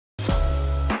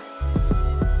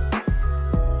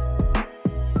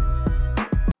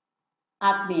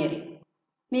ಆತ್ಮೀಯರೇ,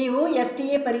 ನೀವು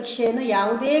SDA ಪರೀಕ್ಷೆಯನ್ನು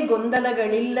ಯಾವುದೇ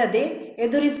ಗೊಂದಲಗಳಿಲ್ಲದೆ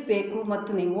ಎದುರಿಸಬೇಕು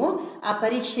ಮತ್ತು ನೀವು ಆ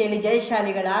ಪರೀಕ್ಷೆಯಲ್ಲಿ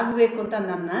ಜಯಶಾಲಿಗಳಾಗಬೇಕು ಅಂತ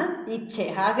ನನ್ನ ಇಚ್ಛೆ.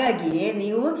 ಹಾಗಾಗಿಯೇ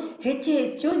ನೀವು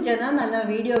ಹೆಚ್ಚು ಜನ ನನ್ನ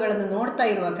ವಿಡಿಯೋಗಳನ್ನು ನೋಡ್ತಾ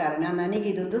ಇರುವ ಕಾರಣ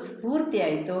ನನಗಿದೊಂದು ಸ್ಫೂರ್ತಿ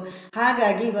ಆಯಿತು.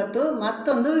 ಹಾಗಾಗಿ ಇವತ್ತು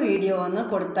ಮತ್ತೊಂದು ವಿಡಿಯೋವನ್ನು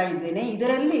ಕೊಡ್ತಾ ಇದ್ದೇನೆ.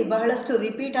 ಇದರಲ್ಲಿ ಬಹಳಷ್ಟು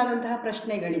ರಿಪೀಟ್ ಆದಂತಹ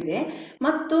ಪ್ರಶ್ನೆಗಳಿದೆ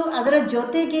ಮತ್ತು ಅದರ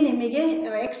ಜೊತೆಗೆ ನಿಮಗೆ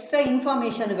ಎಕ್ಸ್ಟ್ರಾ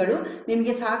ಇನ್ಫಾರ್ಮೇಷನ್ಗಳು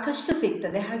ನಿಮಗೆ ಸಾಕಷ್ಟು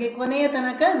ಸಿಗ್ತದೆ. ಹಾಗೆ ಕೊನೆಯ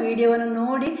ತನಕ ವಿಡಿಯೋವನ್ನು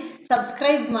ನೋಡಿ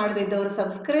ಸಬ್ಸ್ಕ್ರೈಬ್ ಮಾಡದಿದ್ದವರು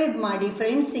ಸಬ್ಸ್ಕ್ರೈಬ್ ಮಾಡಿ,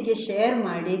 ಫ್ರೆಂಡ್ಸಿಗೆ ಶೇರ್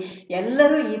ಮಾಡಿ.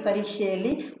 ಎಲ್ಲರೂ ಈ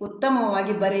ಪರೀಕ್ಷೆಯಲ್ಲಿ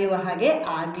ಉತ್ತಮವಾಗಿ ಬರೆಯುವ ಹಾಗೆ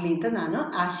ಆಗಲಿ ಅಂತ ನಾನು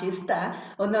ಆಶಿಸ್ತಾ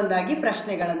ಒಂದೊಂದಾಗಿ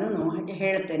ಪ್ರಶ್ನೆಗಳನ್ನು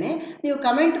ಹೇಳ್ತೇನೆ. ನೀವು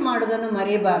ಕಮೆಂಟ್ ಮಾಡೋದನ್ನು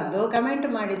ಮರೆಯಬಾರ್ದು. ಕಮೆಂಟ್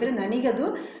ಮಾಡಿದರೆ ನನಗದು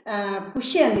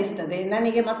ಖುಷಿ ಅನ್ನಿಸ್ತದೆ,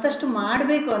 ನನಗೆ ಮತ್ತಷ್ಟು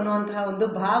ಮಾಡಬೇಕು ಅನ್ನುವಂತಹ ಒಂದು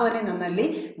ಭಾವನೆ ನನ್ನಲ್ಲಿ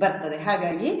ಬರ್ತದೆ.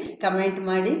 ಹಾಗಾಗಿ ಕಮೆಂಟ್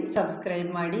ಮಾಡಿ, ಸಬ್ಸ್ಕ್ರೈಬ್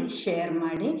ಮಾಡಿ, ಶೇರ್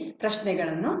ಮಾಡಿ,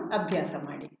 ಪ್ರಶ್ನೆಗಳನ್ನು ಅಭ್ಯಾಸ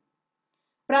ಮಾಡಿ.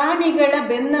 ಪ್ರಾಣಿಗಳ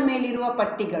ಬೆನ್ನ ಮೇಲಿರುವ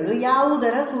ಪಟ್ಟಿಗಳು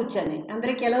ಯಾವುದರ ಸೂಚನೆ?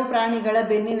 ಅಂದರೆ ಕೆಲವು ಪ್ರಾಣಿಗಳ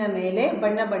ಬೆನ್ನಿನ ಮೇಲೆ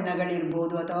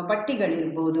ಬಣ್ಣಗಳಿರ್ಬೋದು ಅಥವಾ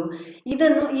ಪಟ್ಟಿಗಳಿರ್ಬೋದು.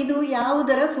 ಇದು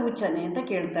ಯಾವುದರ ಸೂಚನೆ ಅಂತ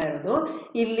ಕೇಳ್ತಾ ಇರೋದು.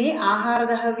 ಇಲ್ಲಿ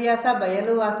ಆಹಾರದ ಹವ್ಯಾಸ,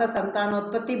 ಬಯಲುವಾಸ,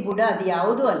 ಸಂತಾನೋತ್ಪತ್ತಿ, ಬುಡ ಅದು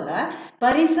ಯಾವುದೂ ಅಲ್ಲ.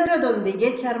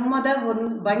 ಪರಿಸರದೊಂದಿಗೆ ಚರ್ಮದ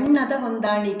ಬಣ್ಣದ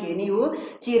ಹೊಂದಾಣಿಕೆ. ನೀವು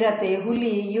ಚಿರತೆ,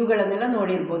 ಹುಲಿ ಇವುಗಳನ್ನೆಲ್ಲ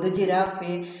ನೋಡಿರ್ಬೋದು,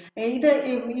 ಜಿರಾಫೆ.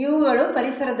 ಇವುಗಳು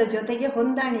ಪರಿಸರದ ಜೊತೆಗೆ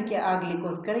ಹೊಂದಾಣಿಕೆ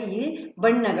ಆಗ್ಲಿಕ್ಕೋಸ್ಕರ ಈ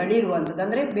ಬಣ್ಣಗಳಿರುವಂಥದ್ದು.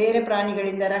 ಅಂದ್ರೆ ಬೇರೆ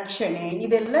ಪ್ರಾಣಿಗಳಿಂದ ರಕ್ಷಣೆ,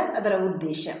 ಇದೆಲ್ಲ ಅದರ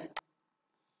ಉದ್ದೇಶ.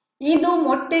 ಇದು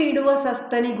ಮೊಟ್ಟೆ ಇಡುವ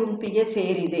ಸಸ್ತನಿ ಗುಂಪಿಗೆ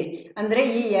ಸೇರಿದೆ. ಅಂದ್ರೆ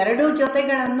ಈ ಎರಡು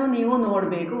ಜೊತೆಗಳನ್ನು ನೀವು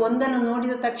ನೋಡ್ಬೇಕು. ಒಂದನ್ನು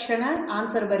ನೋಡಿದ ತಕ್ಷಣ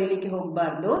ಆನ್ಸರ್ ಬರೀಲಿಕ್ಕೆ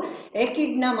ಹೋಗಬಾರ್ದು.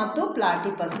 ಎಕಿಡ್ನ ಮತ್ತು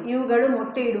ಪ್ಲಾಟಿಪಸ್ ಇವುಗಳು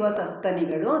ಮೊಟ್ಟೆ ಇಡುವ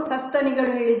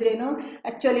ಸಸ್ತನಿಗಳು ಹೇಳಿದ್ರೇನು?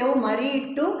 ಆಕ್ಚುಲಿ ಅವು ಮರಿ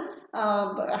ಇಟ್ಟು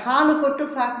ಹಾಲು ಕೊಟ್ಟು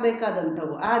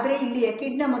ಸಾಕಬೇಕಾದಂಥವು. ಆದ್ರೆ ಇಲ್ಲಿ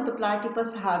ಎಕಿಡ್ನ ಮತ್ತು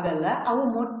ಪ್ಲಾಟಿಪಸ್ ಹಾಗಲ್ಲ, ಅವು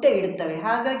ಮೊಟ್ಟೆ ಇಡ್ತವೆ.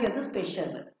 ಹಾಗಾಗಿ ಅದು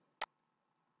ಸ್ಪೆಷಲ್.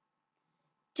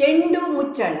 ಚೆಂಡು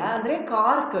ಮುಚ್ಚಳ ಅಂದ್ರೆ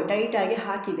ಕಾರ್ಕ್ ಟೈಟ್ ಆಗಿ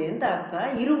ಹಾಕಿದೆ ಅಂತ ಅರ್ಥ.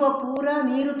 ಇರುವ ಪೂರಾ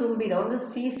ನೀರು ತುಂಬಿದ ಒಂದು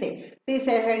ಸೀಸೆ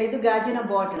ಹೇಳಿದ್ದು ಗಾಜಿನ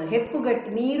ಬಾಟ್ಲ್.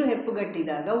 ನೀರು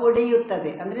ಹೆಪ್ಪುಗಟ್ಟಿದಾಗ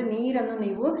ಒಡೆಯುತ್ತದೆ. ಅಂದ್ರೆ ನೀರನ್ನು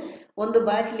ನೀವು ಒಂದು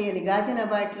ಬಾಟ್ಲಿಯಲ್ಲಿ, ಗಾಜಿನ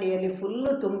ಬಾಟ್ಲಿಯಲ್ಲಿ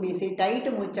ಫುಲ್ಲು ತುಂಬಿಸಿ ಟೈಟ್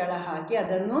ಮುಚ್ಚಳ ಹಾಕಿ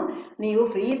ಅದನ್ನು ನೀವು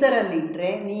ಫ್ರೀಸರಲ್ಲಿ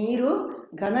ಇಟ್ಟರೆ ನೀರು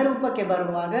ಘನರೂಪಕ್ಕೆ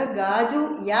ಬರುವಾಗ ಗಾಜು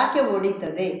ಯಾಕೆ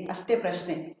ಒಡಿತದೆ ಅಷ್ಟೇ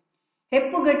ಪ್ರಶ್ನೆ.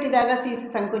 ಹೆಪ್ಪುಗಟ್ಟಿದಾಗ ಸೀಸೆ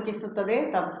ಸಂಕುಚಿಸುತ್ತದೆ,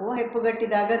 ತಪ್ಪು.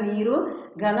 ಹೆಪ್ಪುಗಟ್ಟಿದಾಗ ನೀರು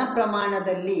ಘನ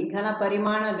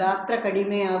ಪರಿಮಾಣ ಗಾತ್ರ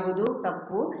ಕಡಿಮೆ ಆಗುವುದು,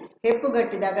 ತಪ್ಪು.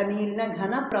 ಹೆಪ್ಪುಗಟ್ಟಿದಾಗ ನೀರಿನ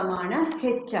ಘನ ಪ್ರಮಾಣ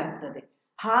ಹೆಚ್ಚಾಗ್ತದೆ.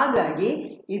 ಹಾಗಾಗಿ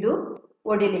ಇದು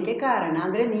ಒಡಿಲಿಕ್ಕೆ ಕಾರಣ.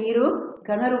 ಅಂದ್ರೆ ನೀರು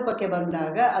ಘನರೂಪಕ್ಕೆ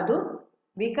ಬಂದಾಗ ಅದು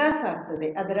ವಿಕಾಸ ಆಗ್ತದೆ,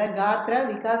 ಅದರ ಗಾತ್ರ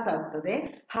ವಿಕಾಸ ಆಗ್ತದೆ.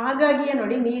 ಹಾಗಾಗಿಯೇ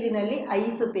ನೋಡಿ ನೀರಿನಲ್ಲಿ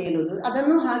ಐಸು ತೇಲುವುದು,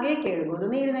 ಅದನ್ನು ಹಾಗೆ ಕೇಳ್ಬೋದು.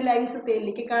 ನೀರಿನಲ್ಲಿ ಐಸು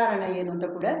ತೇಲಿಕ್ಕೆ ಕಾರಣ ಏನು ಅಂತ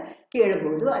ಕೂಡ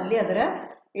ಕೇಳ್ಬೋದು. ಅಲ್ಲಿ ಅದರ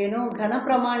ಘನ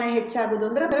ಪ್ರಮಾಣ ಹೆಚ್ಚಾಗುವುದು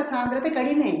ಅಂದ್ರೆ ಅದರ ಸಾಂದ್ರತೆ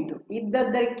ಕಡಿಮೆ ಆಯಿತು.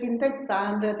 ಇದ್ದದ್ದಕ್ಕಿಂತ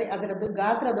ಸಾಂದ್ರತೆ, ಅದರದ್ದು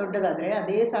ಗಾತ್ರ ದೊಡ್ಡದಾದ್ರೆ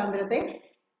ಅದೇ ಸಾಂದ್ರತೆ,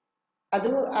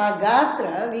 ಅದು ಆ ಗಾತ್ರ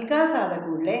ವಿಕಾಸ ಆದ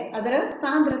ಕೂಡಲೇ ಅದರ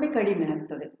ಸಾಂದ್ರತೆ ಕಡಿಮೆ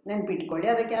ಆಗ್ತದೆ. ನೆನ್ಪಿಟ್ಕೊಳ್ಳಿ.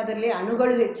 ಅದರಲ್ಲಿ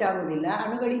ಅಣುಗಳು ಹೆಚ್ಚಾಗುವುದಿಲ್ಲ,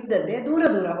 ಅಣುಗಳಿದ್ದದ್ದೇ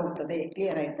ದೂರ ಹೋಗ್ತದೆ.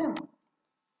 ಕ್ಲಿಯರ್ ಆಯ್ತಾ?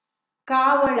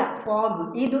 ಕಾವಳ, ಫಾಗ್,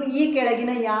 ಇದು ಈ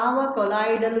ಕೆಳಗಿನ ಯಾವ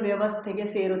ಕೊಲಾಯ್ಡಲ್ ವ್ಯವಸ್ಥೆಗೆ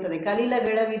ಸೇರುತ್ತದೆ?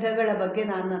 ಕಲಿಲಗಳ ವಿಧಗಳ ಬಗ್ಗೆ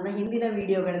ನಾನು ನನ್ನ ಹಿಂದಿನ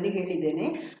ವಿಡಿಯೋಗಳಲ್ಲಿ ಹೇಳಿದ್ದೇನೆ.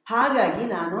 ಹಾಗಾಗಿ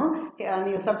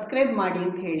ನೀವು ಸಬ್ಸ್ಕ್ರೈಬ್ ಮಾಡಿ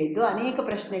ಅಂತ ಹೇಳಿದ್ದು. ಅನೇಕ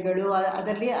ಪ್ರಶ್ನೆಗಳು,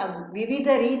 ಅದರಲ್ಲಿ ವಿವಿಧ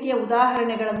ರೀತಿಯ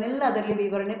ಉದಾಹರಣೆಗಳನ್ನೆಲ್ಲ ಅದರಲ್ಲಿ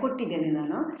ವಿವರಣೆ ಕೊಟ್ಟಿದ್ದೇನೆ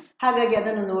ನಾನು. ಹಾಗಾಗಿ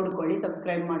ಅದನ್ನು ನೋಡ್ಕೊಳ್ಳಿ,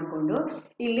 ಸಬ್ಸ್ಕ್ರೈಬ್ ಮಾಡಿಕೊಂಡು.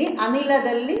 ಇಲ್ಲಿ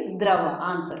ಅನಿಲದಲ್ಲಿ ದ್ರವ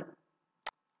ಆನ್ಸರ್.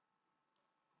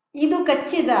 ಇದು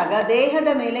ಕಚ್ಚಿದಾಗ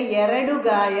ದೇಹದ ಮೇಲೆ 2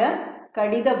 ಗಾಯ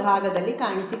ಕಡಿದ ಭಾಗದಲ್ಲಿ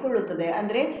ಕಾಣಿಸಿಕೊಳ್ಳುತ್ತದೆ.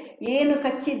 ಅಂದ್ರೆ ಏನು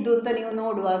ಕಚ್ಚಿದ್ದು ಅಂತ ನೀವು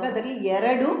ನೋಡುವಾಗ ಅದರಲ್ಲಿ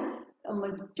 2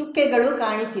 ಚುಕ್ಕೆಗಳು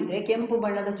ಕಾಣಿಸಿದ್ರೆ, ಕೆಂಪು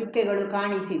ಬಣ್ಣದ ಚುಕ್ಕೆಗಳು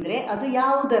ಕಾಣಿಸಿದ್ರೆ ಅದು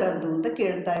ಯಾವುದರದ್ದು ಅಂತ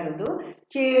ಕೇಳ್ತಾ ಇರೋದು.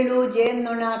 ಚೇಳು,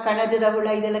 ಜೇನ್ನೊಣ, ಕಣಜದ ಹುಳ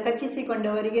ಇದೆಲ್ಲ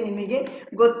ಕಚ್ಚಿಸಿಕೊಂಡವರಿಗೆ ನಿಮಗೆ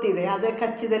ಗೊತ್ತಿದೆ. ಅದರ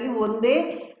ಕಚ್ಚಿದಲ್ಲಿ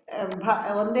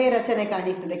ಒಂದೇ ರಚನೆ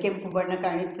ಕಾಣಿಸ್ತದೆ, ಕೆಂಪು ಬಣ್ಣ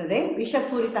ಕಾಣಿಸ್ತದೆ.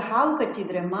 ವಿಷಪೂರಿತ ಹಾವು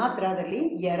ಕಚ್ಚಿದ್ರೆ ಮಾತ್ರ ಅದರಲ್ಲಿ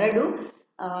 2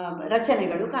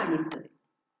 ರಚನೆಗಳು ಕಾಣಿಸ್ತದೆ.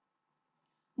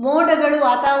 ಮೋಡಗಳು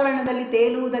ವಾತಾವರಣದಲ್ಲಿ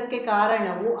ತೇಲುವುದಕ್ಕೆ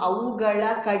ಕಾರಣವು ಅವುಗಳ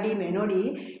ಕಡಿಮೆ. ನೋಡಿ,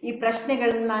 ಈ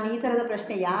ಪ್ರಶ್ನೆಗಳನ್ನು ನಾನು ಈ ತರದ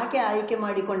ಪ್ರಶ್ನೆ ಯಾಕೆ ಆಯ್ಕೆ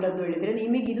ಮಾಡಿಕೊಂಡದ್ದು ಹೇಳಿದ್ರೆ,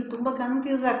 ನಿಮಗಿದು ತುಂಬಾ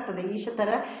ಕನ್ಫ್ಯೂಸ್ ಆಗ್ತದೆ. ಈ ತರ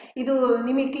ಇದು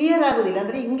ನಿಮಗೆ ಕ್ಲಿಯರ್ ಆಗುದಿಲ್ಲ.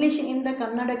 ಅಂದ್ರೆ ಇಂಗ್ಲಿಷ್ನಿಂದ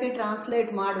ಕನ್ನಡಕ್ಕೆ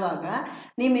ಟ್ರಾನ್ಸ್ಲೇಟ್ ಮಾಡುವಾಗ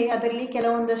ನಿಮಗೆ ಅದರಲ್ಲಿ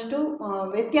ಕೆಲವೊಂದಷ್ಟು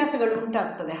ವ್ಯತ್ಯಾಸಗಳು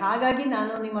ಉಂಟಾಗ್ತದೆ. ಹಾಗಾಗಿ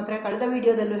ನಾನು ನಿಮ್ಮ ಹತ್ರ ಕಳೆದ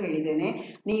ವಿಡಿಯೋದಲ್ಲೂ ಹೇಳಿದ್ದೇನೆ,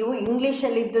 ನೀವು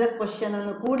ಇಂಗ್ಲಿಷಲ್ಲಿ ಇದ್ದ ಕ್ವಶನ್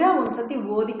ಅನ್ನು ಕೂಡ ಒಂದ್ಸತಿ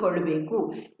ಓದಿಕೊಳ್ಬೇಕು.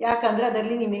 ಯಾಕಂದ್ರೆ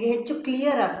ಅದರಲ್ಲಿ ನಿಮಗೆ ಹೆಚ್ಚು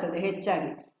ಕ್ಲಿಯರ್ ಆಗ್ತದೆ.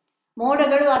 ಹೆಚ್ಚಾಗಿ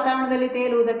ಮೋಡಗಳು ವಾತಾವರಣದಲ್ಲಿ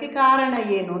ತೇಲುವುದಕ್ಕೆ ಕಾರಣ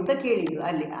ಏನು ಅಂತ ಕೇಳಿದ್ರು.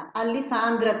 ಅಲ್ಲಿ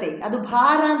ಸಾಂದ್ರತೆ, ಅದು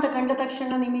ಭಾರ ಅಂತ ಕಂಡ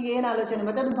ತಕ್ಷಣ ನಿಮಗೆ ಏನು ಆಲೋಚನೆ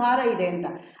ಬರ್ತದೆ? ಅದು ಭಾರ ಇದೆ ಅಂತ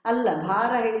ಅಲ್ಲ.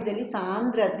 ಭಾರ ಹೇಳಿದಲ್ಲಿ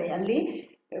ಸಾಂದ್ರತೆ. ಅಲ್ಲಿ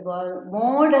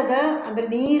ಮೋಡದ ಅಂದ್ರೆ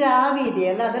ನೀರಾವಿ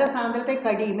ಇದೆಯಲ್ಲ ಅದರ ಸಾಂದ್ರತೆ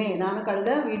ಕಡಿಮೆ. ನಾನು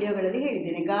ಕಳೆದ ವಿಡಿಯೋಗಳಲ್ಲಿ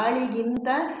ಹೇಳಿದ್ದೇನೆ, ಗಾಳಿಗಿಂತ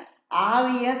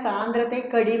ಆವಿಯ ಸಾಂದ್ರತೆ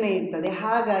ಕಡಿಮೆ ಇರ್ತದೆ,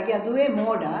 ಹಾಗಾಗಿ ಅದುವೇ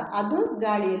ಮೋಡ, ಅದು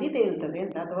ಗಾಳಿಯಲ್ಲಿ ತೇಲ್ತದೆ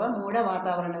ಅಂತ, ಅಥವಾ ಮೋಡ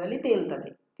ವಾತಾವರಣದಲ್ಲಿ ತೇಲ್ತದೆ.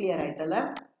 ಕ್ಲಿಯರ್ ಆಯ್ತಲ್ಲ.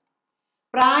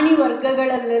 ಪ್ರಾಣಿ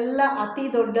ವರ್ಗಗಳಲ್ಲೆಲ್ಲ ಅತಿ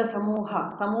ದೊಡ್ಡ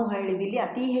ಸಮೂಹ ಹೇಳಿದಿಲ್ಲಿ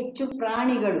ಅತಿ ಹೆಚ್ಚು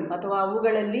ಪ್ರಾಣಿಗಳು ಅಥವಾ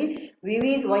ಅವುಗಳಲ್ಲಿ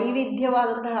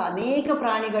ವೈವಿಧ್ಯವಾದಂತಹ ಅನೇಕ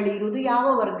ಪ್ರಾಣಿಗಳು ಇರುವುದು ಯಾವ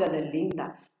ವರ್ಗದಲ್ಲಿ ಅಂತ.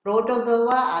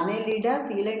 ಪ್ರೋಟೋಸೋವಾ, ಅನೆಲಿಡಾ,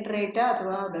 ಸಿಲೆಂಟ್ರೇಟಾ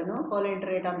ಅಥವಾ ಅದನ್ನು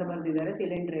ಕೋಲೆಂಟ್ರೇಟಾ ಅಂತ ಬರೆದಿದ್ದಾರೆ,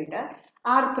 ಸಿಲೆಂಟ್ರೇಟಾ,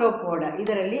 ಆರ್ಥ್ರೋಪೋಡ.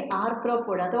 ಇದರಲ್ಲಿ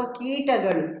ಆರ್ಥ್ರೋಪೋಡ ಅಥವಾ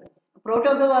ಕೀಟಗಳು.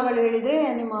 ಪ್ರೋಟೋಸೋವಾಗಳು ಹೇಳಿದ್ರೆ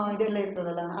ನಿಮ್ಮ ಇದೆಲ್ಲ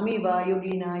ಇರ್ತದಲ್ಲ, ಅಮೀಬಾ,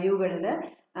 ಯುಗ್ಲಿನ, ಇವುಗಳೆಲ್ಲ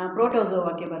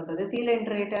ಪ್ರೋಟೋಸೋವಾಕ್ಕೆ ಬರ್ತದೆ.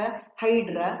 Coelenterata,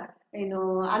 hydra. ಏನು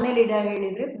ಅನೆಲಿಡಾ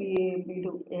ಹೇಳಿದ್ರೆ ಇದು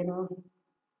ಏನು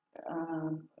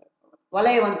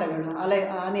ವಲಯವಂತಗಳು,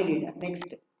 ಅನೆಲಿಡಾ.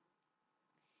 ನೆಕ್ಸ್ಟ್,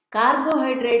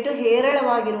 ಕಾರ್ಬೋಹೈಡ್ರೇಟ್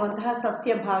ಹೇರಳವಾಗಿರುವಂತಹ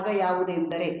ಸಸ್ಯ ಭಾಗ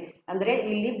ಯಾವುದೆಂದರೆ, ಅಂದ್ರೆ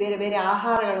ಇಲ್ಲಿ ಬೇರೆ ಬೇರೆ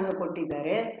ಆಹಾರಗಳನ್ನು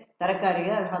ಕೊಟ್ಟಿದ್ದಾರೆ, ತರಕಾರಿ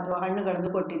ಅಥವಾ ಹಣ್ಣುಗಳನ್ನು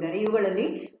ಕೊಟ್ಟಿದ್ದಾರೆ. ಇವುಗಳಲ್ಲಿ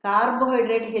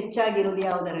ಕಾರ್ಬೋಹೈಡ್ರೇಟ್ ಹೆಚ್ಚಾಗಿರುವುದು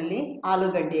ಯಾವುದರಲ್ಲಿ?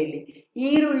 ಆಲೂಗಡ್ಡೆಯಲ್ಲಿ.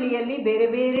 ಈರುಳ್ಳಿಯಲ್ಲಿ ಬೇರೆ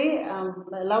ಬೇರೆ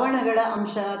ಲವಣಗಳ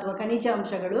ಅಂಶ ಅಥವಾ ಖನಿಜ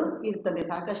ಅಂಶಗಳು ಇರ್ತದೆ,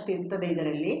 ಸಾಕಷ್ಟು ಇರ್ತದೆ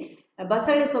ಇದರಲ್ಲಿ.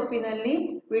 ಬಸಳೆ ಸೊಪ್ಪಿನಲ್ಲಿ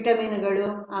ವಿಟಮಿನ್ಗಳು,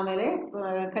 ಆಮೇಲೆ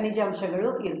ಖನಿಜ ಅಂಶಗಳು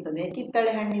ಇರ್ತದೆ.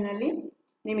 ಕಿತ್ತಳೆ ಹಣ್ಣಿನಲ್ಲಿ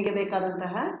ನಿಮಗೆ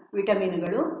ಬೇಕಾದಂತಹ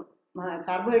ವಿಟಮಿನ್ಗಳು,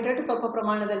 ಕಾರ್ಬೋಹೈಡ್ರೇಟ್ ಸ್ವಲ್ಪ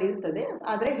ಪ್ರಮಾಣದಲ್ಲಿ ಇರ್ತದೆ,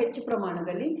 ಆದರೆ ಹೆಚ್ಚು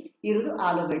ಪ್ರಮಾಣದಲ್ಲಿ ಇರುವುದು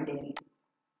ಆಲೂಗಡ್ಡೆಯಲ್ಲಿ.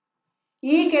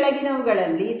 ಈ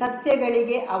ಕೆಳಗಿನವುಗಳಲ್ಲಿ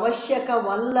ಸಸ್ಯಗಳಿಗೆ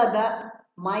ಅವಶ್ಯಕವಲ್ಲದ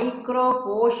ಮೈಕ್ರೋ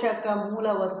ಪೋಷಕ ಮೂಲ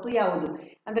ವಸ್ತು ಯಾವುದು?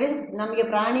 ಅಂದ್ರೆ ನಮಗೆ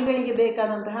ಪ್ರಾಣಿಗಳಿಗೆ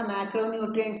ಬೇಕಾದಂತಹ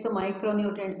ಮ್ಯಾಕ್ರೋನ್ಯೂಟ್ರಿಯೆಂಟ್ಸ್,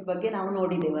 ಮೈಕ್ರೋನ್ಯೂಟ್ರಿಯೆಂಟ್ಸ್ ಬಗ್ಗೆ ನಾವು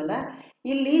ನೋಡಿದ್ದೇವಲ್ಲ.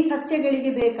 ಇಲ್ಲಿ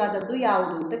ಸಸ್ಯಗಳಿಗೆ ಬೇಕಾದದ್ದು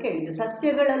ಯಾವುದು ಅಂತ ಕೇಳಿದ್ದು.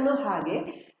 ಸಸ್ಯಗಳಲ್ಲೂ ಹಾಗೆ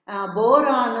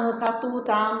ಬೋರಾನ್, ಸತು,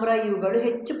 ತಾಮ್ರ ಇವುಗಳು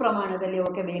ಹೆಚ್ಚು ಪ್ರಮಾಣದಲ್ಲಿ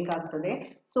ಅವಕ್ಕೆ ಬೇಕಾಗ್ತದೆ.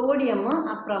 ಸೋಡಿಯಂ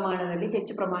ಆ ಪ್ರಮಾಣದಲ್ಲಿ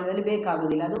ಹೆಚ್ಚು ಪ್ರಮಾಣದಲ್ಲಿ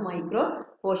ಬೇಕಾಗುವುದಿಲ್ಲ. ಅದು ಮೈಕ್ರೋ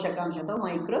ಪೋಷಕಾಂಶ ಅಥವಾ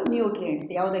ಮೈಕ್ರೋ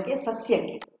ನ್ಯೂಟ್ರಿಯೆಂಟ್ಸ್. ಯಾವುದಕ್ಕೆ?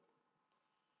 ಸಸ್ಯಕ್ಕೆ.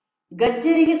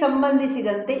 ಗಜ್ಜರಿಗೆ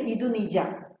ಸಂಬಂಧಿಸಿದಂತೆ ಇದು ನಿಜ.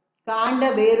 ಕಾಂಡ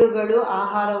ಬೇರುಗಳು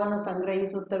ಆಹಾರವನ್ನು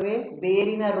ಸಂಗ್ರಹಿಸುತ್ತವೆ.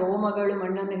 ಬೇರಿನ ರೋಮಗಳು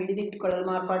ಮಣ್ಣನ್ನು ಹಿಡಿದಿಟ್ಟುಕೊಳ್ಳಲು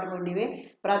ಮಾರ್ಪಾಟುಗೊಂಡಿವೆ.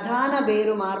 ಪ್ರಧಾನ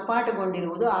ಬೇರು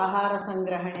ಮಾರ್ಪಾಟುಗೊಂಡಿರುವುದು ಆಹಾರ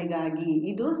ಸಂಗ್ರಹಣೆಗಾಗಿ.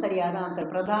 ಇದು ಸರಿಯಾದ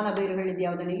ಆನ್ಸರ್. ಪ್ರಧಾನ ಬೇರು ಹೇಳಿದ್ದು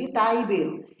ಯಾವುದರಲ್ಲಿ? ತಾಯಿ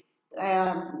ಬೇರು.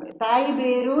 ತಾಯಿ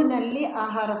ಬೇರಿನಲ್ಲಿ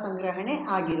ಆಹಾರ ಸಂಗ್ರಹಣೆ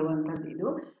ಆಗಿರುವಂಥದ್ದು ಇದು.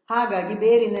 ಹಾಗಾಗಿ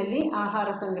ಬೇರಿನಲ್ಲಿ ಆಹಾರ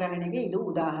ಸಂಗ್ರಹಣೆಗೆ ಇದು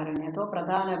ಉದಾಹರಣೆ, ಅಥವಾ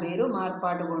ಪ್ರಧಾನ ಬೇರು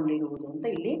ಮಾರ್ಪಾಟುಗೊಂಡಿರುವುದು ಅಂತ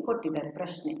ಇಲ್ಲಿ ಕೊಟ್ಟಿದ್ದಾರೆ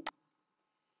ಪ್ರಶ್ನೆ.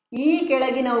 ಈ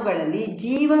ಕೆಳಗಿನವುಗಳಲ್ಲಿ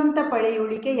ಜೀವಂತ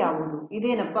ಪಳೆಯುಳಿಕೆ ಯಾವುದು?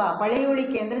 ಇದೇನಪ್ಪ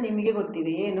ಪಳೆಯುಳಿಕೆ ಅಂದ್ರೆ ನಿಮಗೆ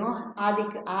ಗೊತ್ತಿದೆ ಏನು?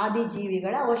 ಆದಿ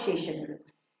ಜೀವಿಗಳ ಅವಶೇಷಗಳು.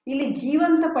 ಇಲ್ಲಿ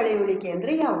ಜೀವಂತ ಪಳೆಯುಳಿಕೆ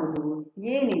ಅಂದ್ರೆ ಯಾವುದು?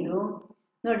 ಏನಿದು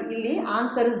ನೋಡಿ, ಇಲ್ಲಿ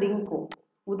ಆನ್ಸರ್ ಜಿಂಕು.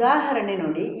 ಉದಾಹರಣೆ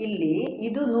ನೋಡಿ, ಇಲ್ಲಿ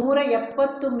ಇದು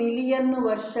 170 ಮಿಲಿಯನ್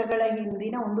ವರ್ಷಗಳ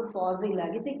ಹಿಂದಿನ ಒಂದು ಫಾಸಿಲ್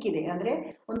ಆಗಿ ಸಿಕ್ಕಿದೆ. ಅಂದ್ರೆ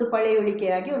ಒಂದು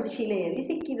ಪಳೆಯುಳಿಕೆಯಾಗಿ ಒಂದು ಶಿಲೆಯಲ್ಲಿ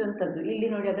ಸಿಕ್ಕಿದಂಥದ್ದು. ಇಲ್ಲಿ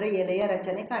ನೋಡಿ ಅದರ ಎಲೆಯ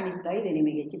ರಚನೆ ಕಾಣಿಸ್ತಾ ಇದೆ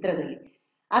ನಿಮಗೆ ಚಿತ್ರದಲ್ಲಿ.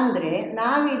 ಅಂದ್ರೆ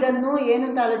ನಾವು ಇದನ್ನು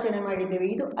ಏನಂತ ಆಲೋಚನೆ ಮಾಡಿದ್ದೇವೆ?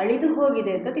 ಇದು ಅಳಿದು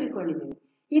ಹೋಗಿದೆ ಅಂತ ತಿಳ್ಕೊಂಡಿದ್ದೇವೆ.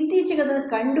 ಇತ್ತೀಚೆಗೆ ಅದನ್ನು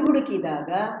ಕಂಡು ಹುಡುಕಿದಾಗ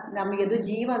ನಮಗೆ ಅದು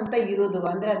ಜೀವಂತ ಇರುವುದು,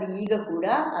 ಅಂದ್ರೆ ಅದು ಈಗ ಕೂಡ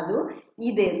ಅದು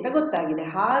ಇದೆ ಅಂತ ಗೊತ್ತಾಗಿದೆ.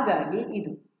 ಹಾಗಾಗಿ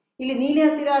ಇದು ಇಲ್ಲಿ ನೀಲಿ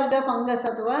ಹಸಿರು ಆಲ್ಗ, ಫಂಗಸ್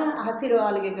ಅಥವಾ ಹಸಿರು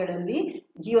ಆಲ್ಗೆಗಳಲ್ಲಿ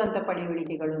ಜೀವಂತ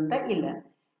ಪಳೆಯುಳಿಕೆಗಳು ಅಂತ ಇಲ್ಲ.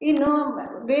 ಇನ್ನು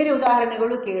ಬೇರೆ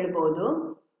ಉದಾಹರಣೆಗಳು ಕೇಳ್ಬೋದು.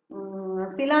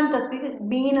 ಸಿಲಾಂತಸಿ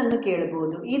ಮೀನನ್ನು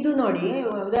ಕೇಳ್ಬೋದು. ಇದು ನೋಡಿ,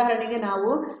 ಉದಾಹರಣೆಗೆ ನಾವು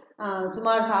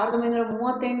ಸುಮಾರು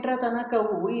 1938ರ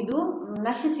ತನಕವೂ ಇದು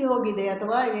ನಶಿಸಿ ಹೋಗಿದೆ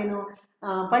ಅಥವಾ ಏನು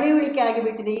ಪಳೆಯುಳಿಕೆ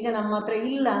ಆಗಿಬಿಟ್ಟಿದೆ, ಈಗ ನಮ್ಮ ಹತ್ರ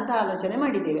ಇಲ್ಲ ಅಂತ ಆಲೋಚನೆ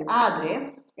ಮಾಡಿದ್ದೇವೆ. ಆದ್ರೆ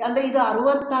ಅಂದ್ರೆ ಇದು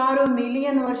 66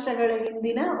 ಮಿಲಿಯನ್ ವರ್ಷಗಳ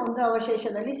ಹಿಂದಿನ ಒಂದು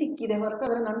ಅವಶೇಷದಲ್ಲಿ ಸಿಕ್ಕಿದೆ ಹೊರತು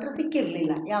ಅದರ ನಂತರ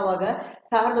ಸಿಕ್ಕಿರ್ಲಿಲ್ಲ. ಯಾವಾಗ?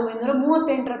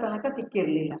 1938ರ ತನಕ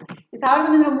ಸಿಕ್ಕಿರ್ಲಿಲ್ಲ.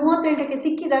 1938ಕ್ಕೆ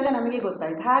ಸಿಕ್ಕಿದಾಗ ನಮಗೆ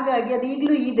ಗೊತ್ತಾಯ್ತು. ಹಾಗಾಗಿ ಅದು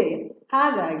ಈಗಲೂ ಇದೆ.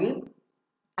 ಹಾಗಾಗಿ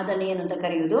ಅದನ್ನು ಏನಂತ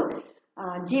ಕರೆಯುವುದು?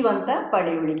 ಜೀವಂತ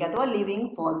ಪಳೆಯುಳಿಕೆ ಅಥವಾ ಲಿವಿಂಗ್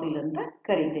ಫಾಸಿಲ್ ಅಂತ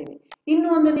ಕರೀತೇವೆ. ಇನ್ನು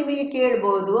ಒಂದು ನಿಮಗೆ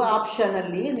ಕೇಳ್ಬೋದು ಆಪ್ಷನ್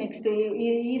ಅಲ್ಲಿ. ನೆಕ್ಸ್ಟ್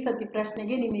ಈ ಸತಿ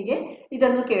ಪ್ರಶ್ನೆಗೆ ನಿಮಗೆ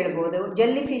ಇದನ್ನು ಕೇಳ್ಬೋದು.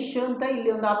 ಜೆಲ್ಲಿ ಫಿಶ್ ಅಂತ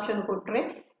ಇಲ್ಲಿ ಒಂದು ಆಪ್ಷನ್ ಕೊಟ್ರೆ,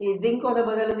 ಈ ಜಿಂಕೋದ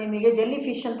ಬದಲು ನಿಮಗೆ ಜೆಲ್ಲಿ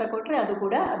ಫಿಶ್ ಅಂತ ಕೊಟ್ರೆ ಅದು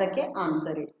ಕೂಡ ಅದಕ್ಕೆ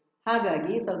ಆನ್ಸರ್.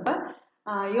 ಹಾಗಾಗಿ ಸ್ವಲ್ಪ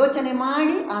ಯೋಚನೆ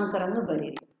ಮಾಡಿ ಆನ್ಸರ್ ಅನ್ನು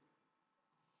ಬರೀರಿ.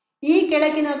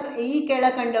 ಈ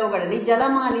ಕೆಳಕಂಡವುಗಳಲ್ಲಿ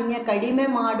ಜಲಮಾಲಿನ್ಯ ಕಡಿಮೆ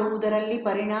ಮಾಡುವುದರಲ್ಲಿ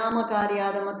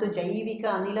ಪರಿಣಾಮಕಾರಿಯಾದ ಮತ್ತು ಜೈವಿಕ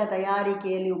ಅನಿಲ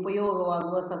ತಯಾರಿಕೆಯಲ್ಲಿ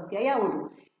ಉಪಯೋಗವಾಗುವ ಸಸ್ಯ ಯಾವುದು?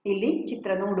 ಇಲ್ಲಿ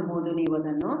ಚಿತ್ರ ನೋಡಬಹುದು ನೀವು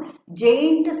ಅದನ್ನು.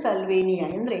 ಜೈಂಟ್ ಸಲ್ವೇನಿಯಾ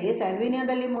ಅಂದ್ರೆ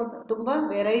ಸಲ್ವೇನಿಯಾದಲ್ಲಿ ತುಂಬಾ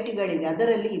ವೆರೈಟಿಗಳಿದೆ,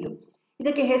 ಅದರಲ್ಲಿ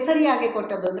ಇದಕ್ಕೆ ಹೆಸರು ಯಾಕೆ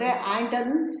ಕೊಟ್ಟದ್ದು ಅಂದ್ರೆ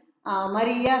ಆಂಟನ್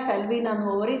ಮರಿಯಾ ಸಲ್ವಿನ್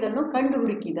ಅನ್ನುವರು ಇದನ್ನು ಕಂಡು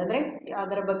ಹುಡುಕಿದ, ಅಂದ್ರೆ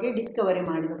ಅದರ ಬಗ್ಗೆ ಡಿಸ್ಕವರಿ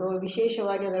ಮಾಡಿದ ಅಥವಾ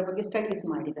ವಿಶೇಷವಾಗಿ ಅದರ ಬಗ್ಗೆ ಸ್ಟಡೀಸ್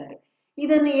ಮಾಡಿದ್ದಾರೆ.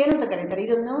 ಇದನ್ನು ಏನು ಅಂತ ಕರೀತಾರೆ?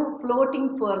 ಇದನ್ನು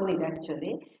ಫ್ಲೋಟಿಂಗ್ ಫರ್ನ್ ಇದೆ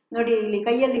ಆಕ್ಚುಲಿ. ನೋಡಿ ಇಲ್ಲಿ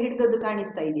ಕೈಯಲ್ಲಿ ಹಿಡಿದದ್ದು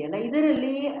ಕಾಣಿಸ್ತಾ ಇದೆಯಲ್ಲ,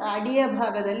 ಇದರಲ್ಲಿ ಅಡಿಯ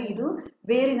ಭಾಗದಲ್ಲಿ ಇದು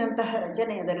ಬೇರಿನಂತಹ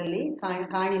ರಚನೆ ಅದರಲ್ಲಿ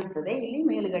ಕಾಣಿಸ್ತದೆ. ಇಲ್ಲಿ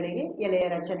ಮೇಲುಗಡೆಗೆ ಎಲೆಯ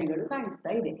ರಚನೆಗಳು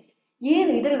ಕಾಣಿಸ್ತಾ ಇದೆ.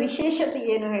 ಏನು ಇದರ ವಿಶೇಷತೆ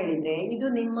ಏನು ಹೇಳಿದ್ರೆ, ಇದು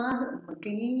ನಿಮ್ಮ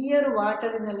ಕ್ಲಿಯರ್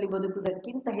ವಾಟರಿನಲ್ಲಿ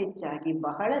ಬದುಕುವುದಕ್ಕಿಂತ ಹೆಚ್ಚಾಗಿ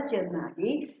ಬಹಳ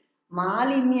ಚೆನ್ನಾಗಿ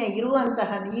ಮಾಲಿನ್ಯ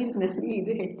ಇರುವಂತಹ ನೀರಿನಲ್ಲಿ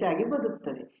ಇದು ಹೆಚ್ಚಾಗಿ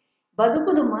ಬದುಕ್ತದೆ.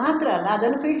 ಬದುಕುದು ಮಾತ್ರ ಅಲ್ಲ,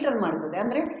 ಅದನ್ನು ಫಿಲ್ಟರ್ ಮಾಡ್ತದೆ.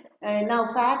 ಅಂದ್ರೆ ನಾವು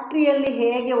ಫ್ಯಾಕ್ಟ್ರಿಯಲ್ಲಿ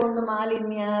ಹೇಗೆ ಒಂದು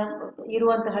ಮಾಲಿನ್ಯ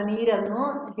ಇರುವಂತಹ ನೀರನ್ನು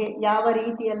ಯಾವ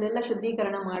ರೀತಿಯಲ್ಲೆಲ್ಲ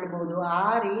ಶುದ್ಧೀಕರಣ ಮಾಡ್ಬೋದು,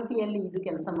 ಆ ರೀತಿಯಲ್ಲಿ ಇದು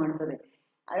ಕೆಲಸ ಮಾಡ್ತದೆ.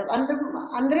 ಅಂದ್ರೆ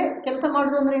ಅಂದ್ರೆ ಕೆಲಸ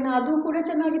ಮಾಡುದು ಅಂದ್ರೆ ಏನು, ಅದು ಕೂಡ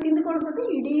ಚೆನ್ನಾಗಿ ತಿಂದುಕೊಳ್ತದೆ.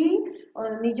 ಇಡೀ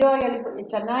ನಿಜವಾಗಿ ಅಲ್ಲಿ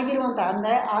ಚೆನ್ನಾಗಿರುವಂತಹ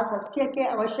ಅಂದ್ರೆ ಆ ಸಸ್ಯಕ್ಕೆ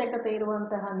ಅವಶ್ಯಕತೆ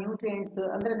ಇರುವಂತಹ ನ್ಯೂಟ್ರಿಯೆಂಟ್ಸ್,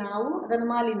 ಅಂದ್ರೆ ನಾವು ಅದನ್ನು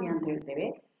ಮಾಲಿನ್ಯ ಅಂತ ಹೇಳ್ತೇವೆ,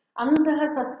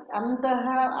 ಅಂತಹ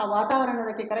ಆ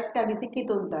ವಾತಾವರಣದಕ್ಕೆ ಕರೆಕ್ಟ್ ಆಗಿ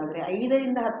ಸಿಕ್ಕಿತು ಅಂತಾದ್ರೆ 5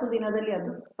 ರಿಂದ 10 ದಿನದಲ್ಲಿ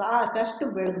ಅದು ಸಾಕಷ್ಟು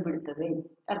ಬೆಳೆದು ಬಿಡ್ತದೆ.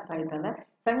 ಅರ್ಥ ಆಯ್ತಲ್ಲ?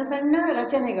 ಸಣ್ಣ ಸಣ್ಣ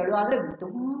ರಚನೆಗಳು ಆದ್ರೆ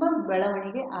ತುಂಬಾ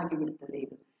ಬೆಳವಣಿಗೆ ಆಗಿಬಿಡ್ತದೆ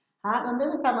ಇದು. ಹಾಗಂದ್ರೆ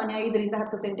ಸಾಮಾನ್ಯ 5 ರಿಂದ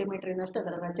 10 ಸೆಂಟಿಮೀಟರ್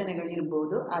ಅದರ ರಚನೆಗಳು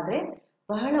ಇರ್ಬೋದು, ಆದ್ರೆ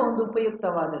ಬಹಳ ಒಂದು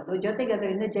ಉಪಯುಕ್ತವಾದದ್ದು. ಜೊತೆಗೆ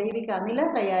ಅದರಿಂದ ಜೈವಿಕ ಅನಿಲ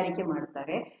ತಯಾರಿಕೆ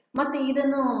ಮಾಡ್ತಾರೆ. ಮತ್ತೆ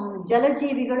ಇದನ್ನು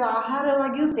ಜಲಜೀವಿಗಳು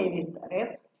ಆಹಾರವಾಗಿಯೂ ಸೇವಿಸ್ತಾರೆ.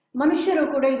 ಮನುಷ್ಯರು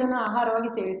ಕೂಡ ಇದನ್ನು ಆಹಾರವಾಗಿ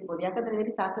ಸೇವಿಸಬಹುದು, ಯಾಕಂದ್ರೆ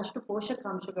ಇದರಲ್ಲಿ ಸಾಕಷ್ಟು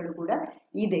ಪೋಷಕಾಂಶಗಳು ಕೂಡ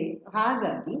ಇದೆ.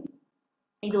 ಹಾಗಾಗಿ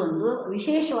ಇದು ಒಂದು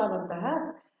ವಿಶೇಷವಾದಂತಹ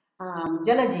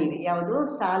ಜಲಜೀವಿ. ಯಾವುದು?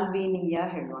 ಸಾಲ್ವಿನಿಯಾ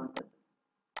ಹೇಳುವಂಥದ್ದು.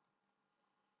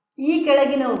 ಈ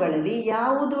ಕೆಳಗಿನವುಗಳಲ್ಲಿ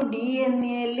ಯಾವುದು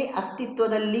DNA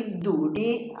ಅಸ್ತಿತ್ವದಲ್ಲಿದ್ದು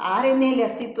RNA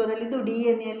ಅಸ್ತಿತ್ವದಲ್ಲಿದ್ದು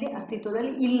DNA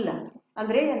ಅಸ್ತಿತ್ವದಲ್ಲಿ ಇಲ್ಲ?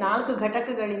 ಅಂದ್ರೆ 4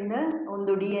 ಘಟಕಗಳಿಂದ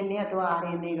ಒಂದು DNA ಅಥವಾ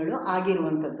RNAಗಳು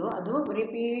ಆಗಿರುವಂಥದ್ದು. ಅದು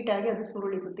ರಿಪೀಟ್ ಆಗಿ ಅದು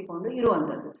ಸುರುಳಿ ಸುತ್ತಿಕೊಂಡು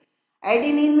ಇರುವಂಥದ್ದು.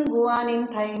 ಅಡಿನಿನ್, ಗುವಾನಿನ್,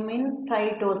 ಥೈಮಿನ್,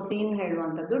 ಸೈಟೋಸಿನ್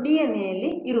ಹೇಳುವಂಥದ್ದು DNA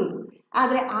ಇರುವುದು.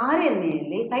 ಆದ್ರೆ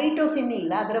RNA ಸೈಟೋಸಿನ್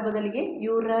ಇಲ್ಲ, ಅದರ ಬದಲಿಗೆ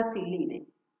ಯುರಾಸಿಲ್ ಇದೆ.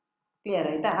 ಕ್ಲಿಯರ್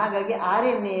ಆಯ್ತಾ? ಹಾಗಾಗಿ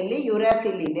RNA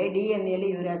ಯುರಾಸಿಲ್ ಇದೆ, DNA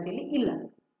ಯುರಾಸಿಲ್ ಇಲ್ಲ.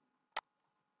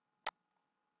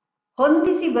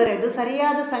 ಹೊಂದಿಸಿ ಬರೆದು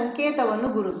ಸರಿಯಾದ ಸಂಕೇತವನ್ನು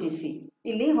ಗುರುತಿಸಿ.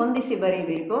 ಇಲ್ಲಿ ಹೊಂದಿಸಿ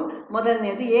ಬರೀಬೇಕು.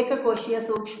 ಮೊದಲನೇದು ಏಕಕೋಶೀಯ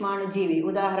ಸೂಕ್ಷ್ಮಾಣು ಜೀವಿ.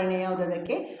 ಉದಾಹರಣೆ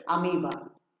ಯಾವುದಕ್ಕೆ? ಅಮೀಬಾ.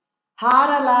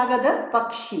 ಹಾರಲಾಗದ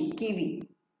ಪಕ್ಷಿ, ಕಿವಿ.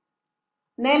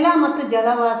 ನೆಲ ಮತ್ತು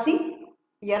ಜಲವಾಸಿ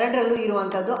ಎರಡರಲ್ಲೂ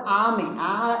ಇರುವಂಥದ್ದು ಆಮೆ.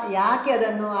 ಯಾಕೆ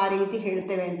ಅದನ್ನು ಆ ರೀತಿ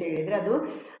ಹೇಳ್ತೇವೆ ಅಂತ ಹೇಳಿದ್ರೆ, ಅದು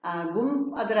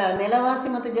ಅದರ ನೆಲವಾಸಿ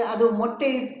ಮತ್ತು ಅದು ಮೊಟ್ಟೆ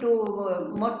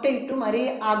ಇಟ್ಟು ಮರಿ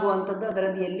ಆಗುವಂಥದ್ದು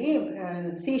ಅದರದಿಯಲ್ಲಿ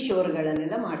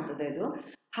ಸೀಶೋರ್ಗಳಲ್ಲೆಲ್ಲ ಮಾಡ್ತದೆ ಅದು.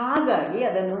 ಹಾಗಾಗಿ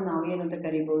ಅದನ್ನು ನಾವು ಏನು ಅಂತ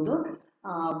ಕರಿಬಹುದು?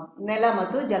 ನೆಲ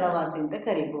ಮತ್ತು ಜಲವಾಸಿ ಅಂತ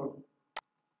ಕರಿಬಹುದು.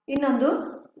 ಇನ್ನೊಂದು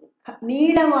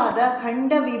ನೀಳವಾದ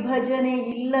ಖಂಡ ವಿಭಜನೆ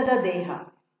ಇಲ್ಲದ ದೇಹ.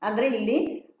 ಅಂದ್ರೆ ಇಲ್ಲಿ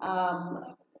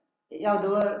ಯಾವುದು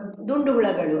ದುಂಡು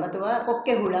ಹುಳಗಳು ಅಥವಾ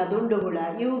ಕೊಕ್ಕೆ ಹುಳ, ದುಂಡು ಹುಳ,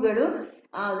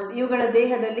 ಇವುಗಳ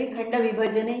ದೇಹದಲ್ಲಿ ಖಂಡ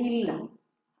ವಿಭಜನೆ ಇಲ್ಲ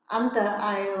ಅಂತ.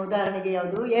 ಉದಾಹರಣೆಗೆ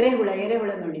ಯಾವುದು?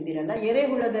 ಎರೆಹುಳ ನೋಡಿದ್ದೀರಲ್ಲ,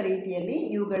 ಎರೆಹುಳದ ರೀತಿಯಲ್ಲಿ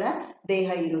ಇವುಗಳ ದೇಹ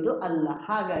ಇರುವುದು ಅಲ್ಲ.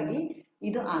 ಹಾಗಾಗಿ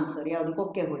ಇದು ಆನ್ಸರ್. ಯಾವುದು?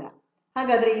 ಕೊಕ್ಕೆ ಹುಳ.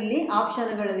 ಹಾಗಾದ್ರೆ ಇಲ್ಲಿ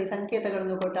ಆಪ್ಷನ್ಗಳಲ್ಲಿ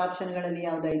ಸಂಕೇತಗಳನ್ನು ಕೊಟ್ಟ ಆಪ್ಷನ್ಗಳಲ್ಲಿ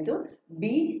ಯಾವುದಾಯಿತು?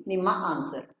 ಬಿ ನಿಮ್ಮ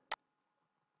ಆನ್ಸರ್.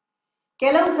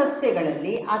 ಕೆಲವು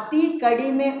ಸಸ್ಯಗಳಲ್ಲಿ ಅತಿ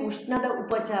ಕಡಿಮೆ ಉಷ್ಣದ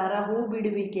ಉಪಚಾರ ಹೂ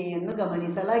ಬಿಡುವಿಕೆಯನ್ನು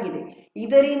ಗಮನಿಸಲಾಗಿದೆ.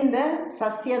 ಇದರಿಂದ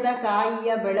ಸಸ್ಯದ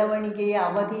ಕಾಯಿಯ ಬೆಳವಣಿಗೆಯ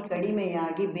ಅವಧಿ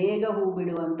ಕಡಿಮೆಯಾಗಿ ಬೇಗ ಹೂ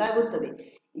ಬಿಡುವಂತಾಗುತ್ತದೆ.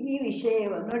 ಈ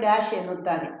ವಿಷಯವನ್ನು ಡ್ಯಾಶ್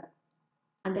ಎನ್ನುತ್ತಾರೆ.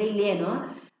 ಅಂದ್ರೆ ಇಲ್ಲಿ ಏನು,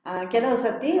 ಕೆಲವು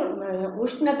ಸತಿ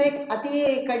ಉಷ್ಣತೆ ಅತಿ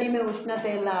ಕಡಿಮೆ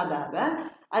ಉಷ್ಣತೆ ಎಲ್ಲ ಆದಾಗ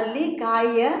ಅಲ್ಲಿ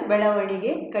ಕಾಯಿಯ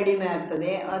ಬೆಳವಣಿಗೆ ಕಡಿಮೆ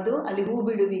ಆಗ್ತದೆ, ಅದು ಅಲ್ಲಿ ಹೂ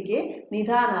ಬಿಡುವಿಕೆ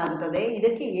ನಿಧಾನ ಆಗ್ತದೆ.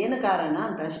 ಇದಕ್ಕೆ ಏನು ಕಾರಣ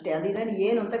ಅಂತ ಅಷ್ಟೇ. ಅದು ಇದನ್ನು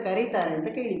ಏನು ಅಂತ ಕರೀತಾರೆ ಅಂತ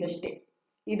ಕೇಳಿದಷ್ಟೇ.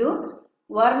 ಇದು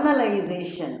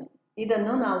ವರ್ನಲೈಸೇಷನ್.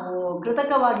 ಇದನ್ನು ನಾವು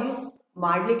ಕೃತಕವಾಗಿ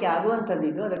ಮಾಡ್ಲಿಕ್ಕೆ ಆಗುವಂಥದ್ದು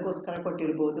ಇದು, ಅದಕ್ಕೋಸ್ಕರ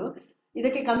ಕೊಟ್ಟಿರ್ಬೋದು.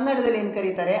 ಇದಕ್ಕೆ ಕನ್ನಡದಲ್ಲಿ ಏನು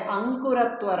ಕರೀತಾರೆ?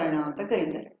 ಅಂಕುರತ್ವರಣ ಅಂತ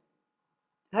ಕರೀತಾರೆ.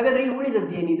 ಹಾಗಾದ್ರೆ ಈ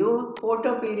ಉಳಿದದ್ದೇನಿದು?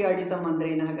 ಫೋಟೋಪೀರಿಯಾಡಿಸಮ್ ಅಂದ್ರೆ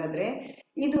ಏನು? ಹಾಗಾದ್ರೆ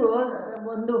ಇದು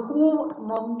ಒಂದು ಹೂ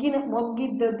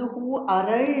ಮೊಗ್ಗಿದ್ದದ್ದು ಹೂ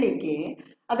ಅರಳಲಿಕ್ಕೆ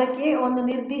ಅದಕ್ಕೆ ಒಂದು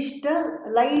ನಿರ್ದಿಷ್ಟ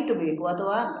ಲೈಟ್ ಬೇಕು,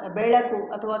 ಅಥವಾ ಬೆಳಕು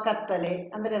ಅಥವಾ ಕತ್ತಲೆ.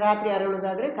 ಅಂದ್ರೆ ರಾತ್ರಿ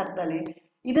ಅರಳುವುದಾದ್ರೆ ಕತ್ತಲೆ,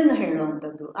 ಇದನ್ನು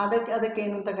ಹೇಳುವಂಥದ್ದು. ಅದಕ್ಕೆ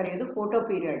ಏನು ಅಂತ ಕರೆಯೋದು?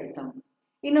 ಫೋಟೋಪೀರಿಯಾಡಿಸಮ್.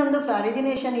 ಇನ್ನೊಂದು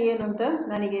ಫ್ಲಾರಿಜಿನೇಷನ್ ಏನು ಅಂತ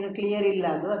ನನಗೇನು ಕ್ಲಿಯರ್ ಇಲ್ಲ,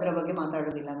 ಅದರ ಬಗ್ಗೆ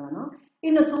ಮಾತಾಡೋದಿಲ್ಲ ನಾನು.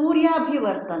 ಇನ್ನು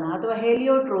ಸೂರ್ಯಾಭಿವರ್ತನ ಅಥವಾ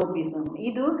ಹೆಲಿಯೋಟ್ರೋಪಿಸಮ್,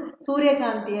 ಇದು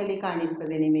ಸೂರ್ಯಕಾಂತಿಯಲ್ಲಿ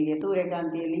ಕಾಣಿಸ್ತದೆ ನಿಮಗೆ.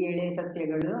 ಸೂರ್ಯಕಾಂತಿಯಲ್ಲಿ ಎಳೆ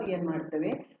ಸಸ್ಯಗಳು ಏನ್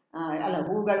ಮಾಡ್ತವೆ,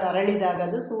 ಹೂಗಳು ಅರಳಿದಾಗ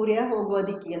ಅದು ಸೂರ್ಯ ಹೋಗುವ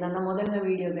ದಿಕ್ಕಿಗೆ. ನನ್ನ ಮೊದಲಿನ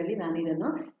ವಿಡಿಯೋದಲ್ಲಿ ನಾನು ಇದನ್ನು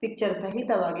ಪಿಕ್ಚರ್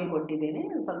ಸಹಿತವಾಗಿ ಕೊಟ್ಟಿದ್ದೇನೆ,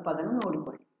 ಸ್ವಲ್ಪ ಅದನ್ನು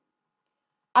ನೋಡಿಕೊಳ್ಳಿ.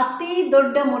 ಅತಿ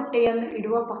ದೊಡ್ಡ ಮೊಟ್ಟೆಯನ್ನು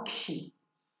ಇಡುವ ಪಕ್ಷಿ.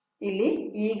 ಇಲ್ಲಿ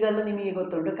ಈಗಲೂ ನಿಮಗೆ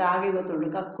ಗೊತ್ತುಂಟು, ಕಾಗೆ ಗೊತ್ತುಂಟು,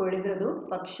 ಕಕ್ಕೊಳಿದ್ರೆ ಅದು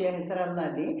ಪಕ್ಷಿಯ ಹೆಸರಲ್ಲ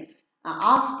ಅಲ್ಲಿ.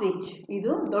 ಆಸ್ಟ್ರಿಚ್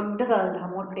ಇದು ದೊಡ್ಡದಾದಂತಹ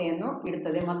ಮೊಟ್ಟೆಯನ್ನು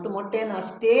ಇಡ್ತದೆ, ಮತ್ತು ಮೊಟ್ಟೆಯನ್ನು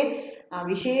ಅಷ್ಟೇ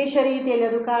ವಿಶೇಷ ರೀತಿಯಲ್ಲಿ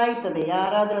ಅದು ಕಾಯ್ತದೆ.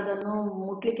 ಯಾರಾದ್ರೂ ಅದನ್ನು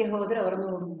ಮುಟ್ಲಿಕ್ಕೆ ಹೋದ್ರೆ ಅವರನ್ನು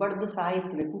ಬಡ್ದು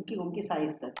ಸಾಯಿಸ್ತದೆ, ಕುಕ್ಕಿ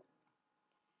ಸಾಯಿಸ್ತದೆ.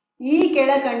 ಈ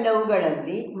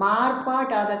ಕೆಳಕಂಡವುಗಳಲ್ಲಿ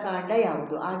ಮಾರ್ಪಾಟಾದ ಕಾಂಡ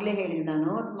ಯಾವುದು? ಆಗ್ಲೇ ಹೇಳಿದೆ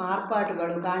ನಾನು,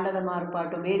 ಮಾರ್ಪಾಟುಗಳು, ಕಾಂಡದ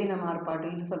ಮಾರ್ಪಾಟು, ಬೇರಿನ ಮಾರ್ಪಾಟು,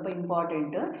 ಇದು ಸ್ವಲ್ಪ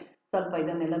ಇಂಪಾರ್ಟೆಂಟ್. ಸ್ವಲ್ಪ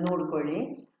ಇದನ್ನೆಲ್ಲ ನೋಡ್ಕೊಳ್ಳಿ.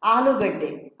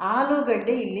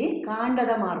 ಆಲೂಗಡ್ಡೆ ಇಲ್ಲಿ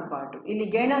ಕಾಂಡದ ಮಾರ್ಪಾಟು. ಇಲ್ಲಿ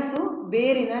ಗೆಣಸು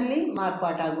ಬೇರಿನಲ್ಲಿ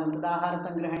ಮಾರ್ಪಾಟಾಗುವಂಥದ್ದು, ಆಹಾರ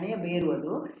ಸಂಗ್ರಹಣೆಯ ಬೇರು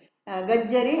ಅದು.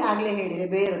 ಗಜ್ಜರಿ ಆಗ್ಲೇ ಹೇಳಿದೆ,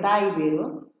 ಬೇರು, ತಾಯಿ ಬೇರು.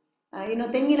 ಇನ್ನು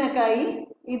ತೆಂಗಿನಕಾಯಿ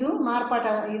ಇದು ಮಾರ್ಪಾಟ,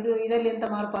 ಇದರಲ್ಲಿ ಎಂತ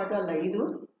ಮಾರ್ಪಾಟು ಅಲ್ಲ, ಇದು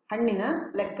ಹಣ್ಣಿನ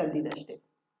ಲೆಕ್ಕದ್ದಿದಷ್ಟೇ.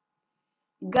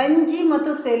 ಗಂಜಿ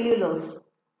ಮತ್ತು ಸೆಲ್ಯುಲೋಸ್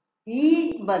ಈ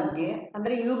ಬಗ್ಗೆ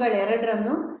ಅಂದ್ರೆ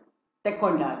ಇವುಗಳೆರಡರನ್ನು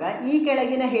ತಕ್ಕೊಂಡಾಗ ಈ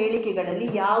ಕೆಳಗಿನ ಹೇಳಿಕೆಗಳಲ್ಲಿ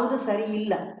ಯಾವುದು ಸರಿ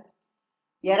ಇಲ್ಲ.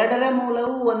 ಎರಡರ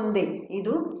ಮೂಲವು ಒಂದೇ,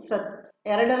 ಇದು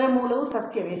ಎರಡರ ಮೂಲವು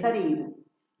ಸಸ್ಯವೇ, ಸರಿ. ಇದು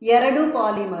ಎರಡು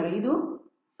ಪಾಲಿಮರ್, ಇದು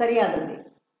ಸರಿಯಾದದ್ದೇ.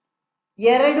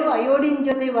 ಎರಡು ಅಯೋಡಿನ್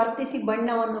ಜೊತೆ ವರ್ತಿಸಿ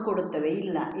ಬಣ್ಣವನ್ನು ಕೊಡುತ್ತವೆ,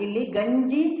 ಇಲ್ಲ. ಇಲ್ಲಿ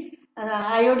ಗಂಜಿ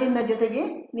ಅಯೋಡಿನ್ನ ಜೊತೆಗೆ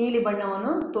ನೀಲಿ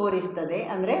ಬಣ್ಣವನ್ನು ತೋರಿಸ್ತದೆ,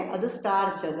 ಅಂದ್ರೆ ಅದು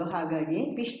ಸ್ಟಾರ್ಚ್ ಅದು, ಹಾಗಾಗಿ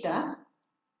ಪಿಷ್ಟ.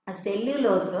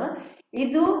 ಸೆಲ್ಯುಲೋಸ್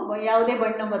ಇದು ಯಾವುದೇ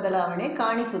ಬಣ್ಣ ಬದಲಾವಣೆ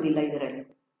ಕಾಣಿಸುವುದಿಲ್ಲ ಇದರಲ್ಲಿ.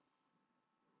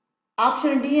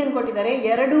 ಆಪ್ಷನ್ ಡಿ ಅನ್ನು ಕೊಟ್ಟಿದ್ದಾರೆ,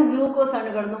 ಎರಡು ಗ್ಲೂಕೋಸ್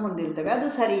ಅಣುಗಳನ್ನು ಹೊಂದಿರುತ್ತವೆ, ಅದು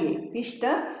ಸರಿಯೇ. ಪಿಷ್ಟ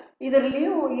ಇದರಲ್ಲಿ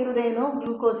ಇರುವುದೇನೋ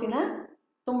ಗ್ಲೂಕೋಸಿನ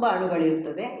ತುಂಬಾ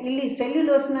ಅಣುಗಳಿರ್ತದೆ. ಇಲ್ಲಿ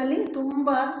ಸೆಲ್ಯುಲೋಸ್ನಲ್ಲಿ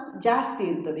ತುಂಬಾ ಜಾಸ್ತಿ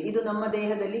ಇರ್ತದೆ, ಇದು ನಮ್ಮ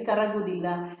ದೇಹದಲ್ಲಿ ಕರಗುವುದಿಲ್ಲ.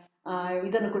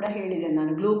 ಇದನ್ನು ಕೂಡ ಹೇಳಿದೆ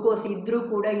ನಾನು, ಗ್ಲೂಕೋಸ್ ಇದ್ರೂ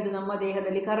ಕೂಡ ಇದು ನಮ್ಮ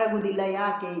ದೇಹದಲ್ಲಿ ಕರಗುವುದಿಲ್ಲ,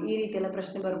 ಯಾಕೆ? ಈ ರೀತಿ ಎಲ್ಲ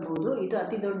ಪ್ರಶ್ನೆ ಬರ್ಬೋದು. ಇದು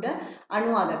ಅತಿ ದೊಡ್ಡ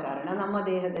ಅಣುವಾದ ಕಾರಣ ನಮ್ಮ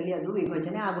ದೇಹದಲ್ಲಿ ಅದು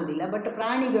ವಿಭಜನೆ ಆಗುವುದಿಲ್ಲ. ಬಟ್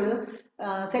ಪ್ರಾಣಿಗಳು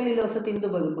ಸೆಲ್ಯುಲೋಸ್ ತಿಂದು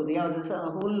ಬದುಕುವುದು, ಯಾವುದು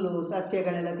ಹುಲ್ಲು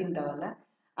ಸಸ್ಯಗಳೆಲ್ಲ ತಿಂತವಲ್ಲ,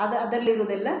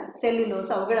 ಅದರಲ್ಲಿರುವುದೆಲ್ಲ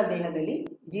ಸೆಲ್ಯುಲೋಸ್ ಅವುಗಳ ದೇಹದಲ್ಲಿ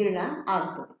ಜೀರ್ಣ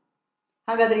ಆಗ್ತದೆ.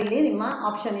 ಹಾಗಾದ್ರೆ ಇಲ್ಲಿ ನಿಮ್ಮ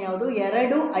ಆಪ್ಷನ್ ಯಾವುದು?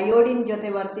 ಎರಡು ಅಯೋಡಿನ್ ಜೊತೆ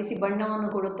ವರ್ತಿಸಿ ಬಣ್ಣವನ್ನು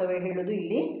ಕೊಡುತ್ತವೆ ಹೇಳುವುದು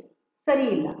ಇಲ್ಲಿ ಸರಿ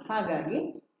ಇಲ್ಲ, ಹಾಗಾಗಿ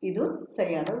ಇದು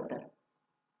ಸರಿಯಾದ ಉತ್ತರ.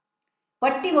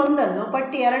 ಪಟ್ಟಿ 1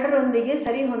 ಪಟ್ಟಿ 2ರೊಂದಿಗೆ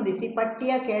ಸರಿ ಹೊಂದಿಸಿ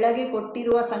ಪಟ್ಟಿಯ ಕೆಳಗೆ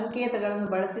ಕೊಟ್ಟಿರುವ ಸಂಕೇತಗಳನ್ನು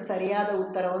ಬಳಸಿ ಸರಿಯಾದ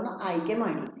ಉತ್ತರವನ್ನು ಆಯ್ಕೆ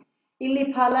ಮಾಡಿ. ಇಲ್ಲಿ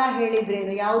ಫಲ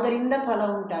ಹೇಳಿದ್ರೇನು? ಯಾವುದರಿಂದ ಫಲ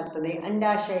ಉಂಟಾಗ್ತದೆ?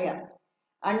 ಅಂಡಾಶಯ.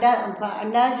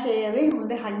 ಅಂಡಾಶಯವೇ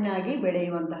ಮುಂದೆ ಹಣ್ಣಾಗಿ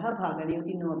ಬೆಳೆಯುವಂತಹ ಭಾಗ, ನೀವು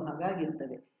ತಿನ್ನುವ ಭಾಗ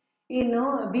ಆಗಿರ್ತದೆ. ಇನ್ನು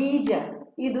ಬೀಜ,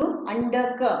 ಇದು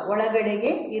ಅಂಡಕ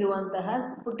ಒಳಗಡೆಗೆ ಇರುವಂತಹ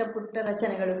ಪುಟ್ಟ ಪುಟ್ಟ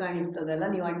ರಚನೆಗಳು ಕಾಣಿಸ್ತದಲ್ಲ,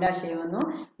 ನೀವು ಅಂಡಾಶಯವನ್ನು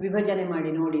ವಿಭಜನೆ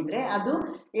ಮಾಡಿ ನೋಡಿದ್ರೆ ಅದು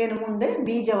ಏನು ಮುಂದೆ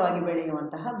ಬೀಜವಾಗಿ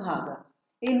ಬೆಳೆಯುವಂತಹ ಭಾಗ.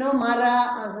 ಇನ್ನು ಮರ,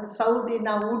 ಸೌದಿ,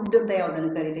 ನಾವು ವುಡ್ ಅಂತ ಯಾವುದನ್ನು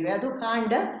ಕರಿತೀವಿ, ಅದು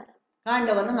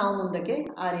ಕಾಂಡವನ್ನು ನಾವು ಮುಂದಕ್ಕೆ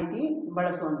ಆ ರೀತಿ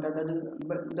ಬಳಸುವಂಥದ್ದು, ಅದು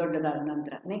ದೊಡ್ಡದಾದ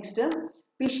ನಂತರ. ನೆಕ್ಸ್ಟ್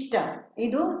ಪಿಷ್ಟ,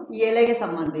 ಇದು ಎಲೆಗೆ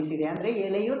ಸಂಬಂಧಿಸಿದೆ, ಅಂದ್ರೆ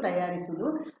ಎಲೆಯು ತಯಾರಿಸುವುದು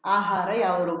ಆಹಾರ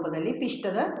ಯಾವ ರೂಪದಲ್ಲಿ?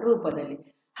 ಪಿಷ್ಟದ ರೂಪದಲ್ಲಿ.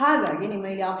 ಹಾಗಾಗಿ ನಿಮ್ಮ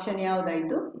ಇಲ್ಲಿ ಆಪ್ಷನ್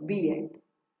ಯಾವುದಾಯ್ತು? ಬಿ ಆಯ್ತು.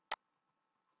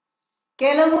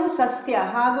 ಕೆಲವು ಸಸ್ಯ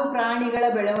ಹಾಗೂ ಪ್ರಾಣಿಗಳ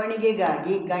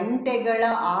ಬೆಳವಣಿಗೆಗಾಗಿ ಗಂಟೆಗಳ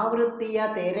ಆವೃತ್ತಿಯ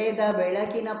ತೆರೆದ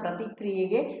ಬೆಳಕಿನ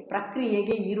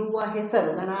ಪ್ರಕ್ರಿಯೆಗೆ ಇರುವ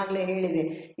ಹೆಸರು. ನಾನು ಆಗ್ಲೇ ಹೇಳಿದೆ,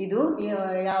 ಇದು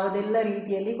ಯಾವುದೆಲ್ಲ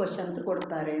ರೀತಿಯಲ್ಲಿ ಕ್ವಶನ್ಸ್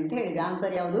ಕೊಡ್ತಾರೆ ಅಂತ ಹೇಳಿದೆ.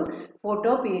 ಆನ್ಸರ್ ಯಾವುದು?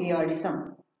 ಫೋಟೋ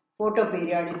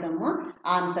ಪೀರಿಯಾಡಿಸಮ್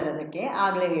ಆನ್ಸರ್ ಅದಕ್ಕೆ,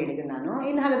 ಆಗ್ಲೇ ಹೇಳಿದೆ ನಾನು.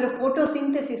 ಇನ್ನು ಹಾಗಾದ್ರೆ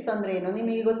ಫೋಟೋಸಿಂಥೆಸಿಸ್ ಅಂದ್ರೆ ಏನು?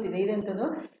 ನಿಮಗೆ ಗೊತ್ತಿದೆ, ಇದೆಂಥದ್ದು?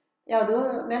 ಯಾವುದು?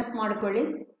 ನೆನಪು ಮಾಡ್ಕೊಳ್ಳಿ.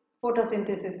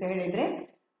 ಫೋಟೋಸಿಂಥೆಸಿಸ್ ಹೇಳಿದ್ರೆ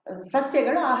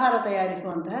ಸಸ್ಯಗಳು ಆಹಾರ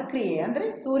ತಯಾರಿಸುವಂತಹ ಕ್ರಿಯೆ, ಅಂದ್ರೆ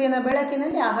ಸೂರ್ಯನ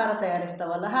ಬೆಳಕಿನಲ್ಲಿ ಆಹಾರ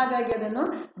ತಯಾರಿಸ್ತಾವಲ್ಲ, ಹಾಗಾಗಿ ಅದನ್ನು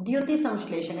ದ್ಯುತಿ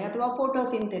ಸಂಶ್ಲೇಷಣೆ ಅಥವಾ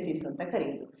ಫೋಟೋಸಿಂಥೆಸಿಸ್ ಅಂತ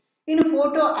ಕರೆಯುವುದು. ಇನ್ನು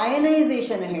ಫೋಟೋ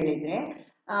ಅಯನೈಸೇಷನ್ ಹೇಳಿದ್ರೆ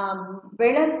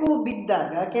ಬೆಳಕು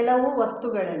ಬಿದ್ದಾಗ ಕೆಲವು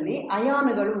ವಸ್ತುಗಳಲ್ಲಿ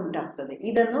ಅಯಾನುಗಳು ಉಂಟಾಗ್ತದೆ,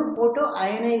 ಇದನ್ನು ಫೋಟೋ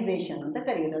ಅಯನೈಸೇಷನ್ ಅಂತ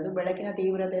ಕರೆಯುವುದು. ಅದು ಬೆಳಕಿನ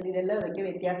ತೀವ್ರತೆ ಇದೆಲ್ಲ ಅದಕ್ಕೆ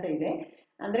ವ್ಯತ್ಯಾಸ ಇದೆ,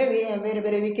 ಅಂದ್ರೆ ಬೇರೆ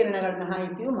ಬೇರೆ ವಿಕಿರಣಗಳನ್ನ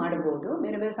ಹಾಯಿಸಿಯೂ ಮಾಡಬಹುದು,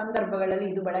 ಬೇರೆ ಬೇರೆ ಸಂದರ್ಭಗಳಲ್ಲಿ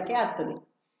ಇದು ಬಳಕೆ ಆಗ್ತದೆ.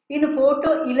 ಇನ್ನು ಫೋಟೋ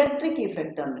ಇಲೆಕ್ಟ್ರಿಕ್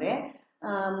ಇಫೆಕ್ಟ್ ಅಂದ್ರೆ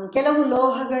ಕೆಲವು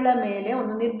ಲೋಹಗಳ ಮೇಲೆ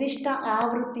ಒಂದು ನಿರ್ದಿಷ್ಟ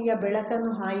ಆವೃತ್ತಿಯ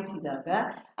ಬೆಳಕನ್ನು ಹಾಯಿಸಿದಾಗ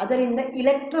ಅದರಿಂದ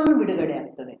ಇಲೆಕ್ಟ್ರಾನ್ ಬಿಡುಗಡೆ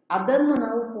ಆಗ್ತದೆ, ಅದನ್ನು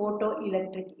ನಾವು ಫೋಟೋ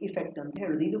ಇಲೆಕ್ಟ್ರಿಕ್ ಇಫೆಕ್ಟ್ ಅಂತ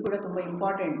ಹೇಳುದು. ಇದು ಕೂಡ ತುಂಬಾ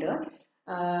ಇಂಪಾರ್ಟೆಂಟ್.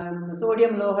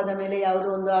 ಸೋಡಿಯಂ ಲೋಹದ ಮೇಲೆ ಯಾವುದೋ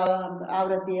ಒಂದು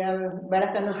ಆವೃತ್ತಿಯ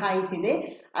ಬೆಳಕನ್ನು ಹಾಯಿಸಿದೆ,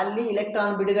 ಅಲ್ಲಿ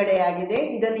ಇಲೆಕ್ಟ್ರಾನ್ ಬಿಡುಗಡೆಯಾಗಿದೆ,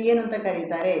 ಇದನ್ನು ಏನು ಅಂತ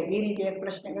ಕರೀತಾರೆ? ಈ ರೀತಿಯ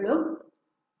ಪ್ರಶ್ನೆಗಳು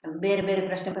ಬೇರೆ ಬೇರೆ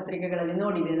ಪ್ರಶ್ನೆ ಪತ್ರಿಕೆಗಳಲ್ಲಿ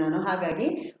ನೋಡಿದೆ ನಾನು, ಹಾಗಾಗಿ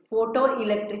ಫೋಟೋ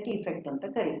ಇಲೆಕ್ಟ್ರಿಕ್ ಇಫೆಕ್ಟ್ ಅಂತ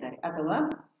ಕರೀತಾರೆ. ಅಥವಾ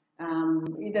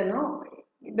ಇದನ್ನು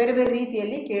ಬೇರೆ ಬೇರೆ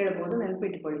ರೀತಿಯಲ್ಲಿ ಕೇಳಬಹುದು,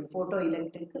 ನೆನಪಿಟ್ಕೊಳ್ಳಿ. ಫೋಟೋ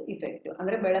ಇಲೆಕ್ಟ್ರಿಕ್ ಇಫೆಕ್ಟ್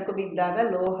ಅಂದ್ರೆ ಬೆಳಕು ಬಿದ್ದಾಗ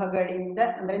ಲೋಹಗಳಿಂದ,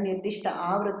 ಅಂದ್ರೆ ನಿರ್ದಿಷ್ಟ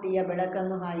ಆವೃತ್ತಿಯ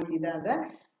ಬೆಳಕನ್ನು ಹಾಯಿಸಿದಾಗ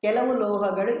ಕೆಲವು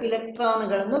ಲೋಹಗಳು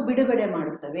ಇಲೆಕ್ಟ್ರಾನ್ಗಳನ್ನು ಬಿಡುಗಡೆ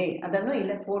ಮಾಡುತ್ತವೆ,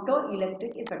 ಅದನ್ನು ಫೋಟೋ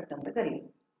ಇಲೆಕ್ಟ್ರಿಕ್ ಇಫೆಕ್ಟ್ ಅಂತ ಕರೆಯುವುದು.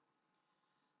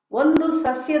 ಒಂದು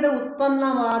ಸಸ್ಯದ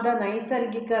ಉತ್ಪನ್ನವಾದ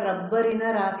ನೈಸರ್ಗಿಕ ರಬ್ಬರಿನ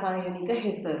ರಾಸಾಯನಿಕ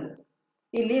ಹೆಸರು.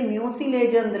 ಇಲ್ಲಿ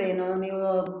ಮ್ಯೂಸಿಲೇಜ್ ಅಂದ್ರೆ ಏನು? ನೀವು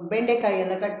ಬೆಂಡೆಕಾಯಿ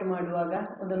ಎಲ್ಲ ಕಟ್ ಮಾಡುವಾಗ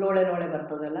ಒಂದು ಲೋಳೆ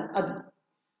ಬರ್ತದಲ್ಲ, ಅದು.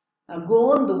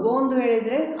 ಗೋಂದು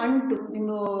ಹೇಳಿದ್ರೆ ಅಂಟು,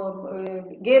 ನೀವು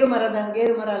ಗೇರು ಮರ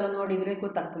ಎಲ್ಲ ನೋಡಿದ್ರೆ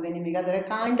ಗೊತ್ತಾಗ್ತದೆ ನಿಮಗೆ, ಅದರ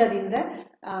ಕಾಂಡದಿಂದ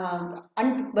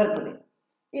ಅಂಟು ಬರ್ತದೆ.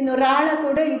 ಇನ್ನು ರಾಳ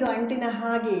ಕೂಡ ಇದು ಅಂಟಿನ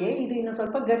ಹಾಗೆಯೇ, ಇದು ಇನ್ನು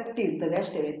ಸ್ವಲ್ಪ ಗಟ್ಟಿ ಇರ್ತದೆ,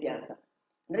 ಅಷ್ಟೇ ವ್ಯತ್ಯಾಸ.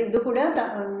 ಅಂದ್ರೆ ಇದು ಕೂಡ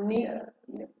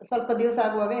ಸ್ವಲ್ಪ ದಿವಸ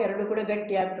ಆಗುವಾಗ ಎರಡು ಕೂಡ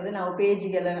ಗಟ್ಟಿ ಆಗ್ತದೆ. ನಾವು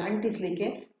ಪೇಜಿಗೆಲ್ಲ ಅಂಟಿಸ್ಲಿಕ್ಕೆ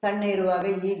ಸಣ್ಣ ಇರುವಾಗ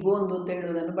ಈ ಗೋಂದು ಅಂತ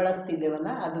ಹೇಳುವುದನ್ನು ಬಳಸ್ತಿದ್ದೇವಲ್ಲ,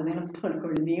 ಅದು ನೆನಪು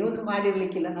ಮಾಡ್ಕೊಳ್ಳಿ. ನೀವು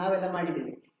ಮಾಡಿರ್ಲಿಕ್ಕಿಲ್ಲ, ನಾವೆಲ್ಲ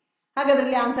ಮಾಡಿದ್ದೇವೆ.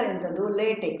 ಹಾಗಾದ್ರಲ್ಲಿ ಆನ್ಸರ್ ಎಂಥದ್ದು?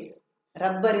 ಲೇಟೆಕ್ಸ್.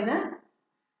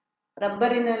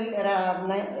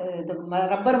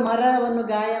 ರಬ್ಬರ್ ಮರವನ್ನು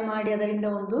ಗಾಯ ಮಾಡಿ ಅದರಿಂದ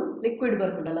ಒಂದು ಲಿಕ್ವಿಡ್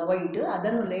ಬರ್ತದಲ್ಲ ವೈಟ್,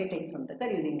 ಅದನ್ನು ಲೇಟೆಕ್ಸ್ ಅಂತ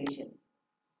ಕರೆಯುವುದು ಇಂಗ್ಲಿಷಲ್ಲಿ.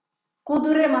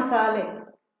 ಕುದುರೆ ಮಸಾಲೆ,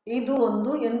 ಇದು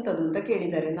ಒಂದು ಎಂಥದ್ದು ಅಂತ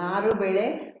ಕೇಳಿದ್ದಾರೆ. ನಾರು ಬೆಳೆ,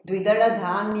 ದ್ವಿದಳ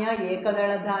ಧಾನ್ಯ,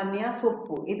 ಏಕದಳ ಧಾನ್ಯ,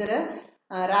 ಸೊಪ್ಪು, ಇದರ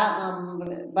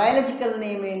ಬಯಾಲಜಿಕಲ್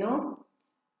ನೇಮ್ ಏನು,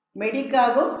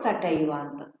 ಮೆಡಿಕಾಗೋ ಸಟೈವಾ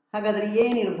ಅಂತ. ಹಾಗಾದ್ರೆ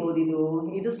ಏನಿರ್ಬೋದು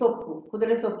ಇದು ಸೊಪ್ಪು,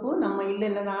 ಕುದುರೆ ಸೊಪ್ಪು. ನಮ್ಮ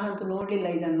ಇಲ್ಲೆಲ್ಲ ನಾನಂತೂ ನೋಡ್ಲಿಲ್ಲ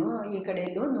ಇದನ್ನು, ಈ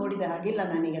ಕಡೆಯಲ್ಲೂ ನೋಡಿದ ಹಾಗಿಲ್ಲ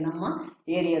ನನಗೆ ನಮ್ಮ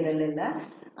ಏರಿಯಾದಲ್ಲೆಲ್ಲ.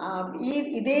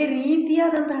 ಇದೇ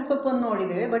ರೀತಿಯಾದಂತಹ ಸೊಪ್ಪನ್ನು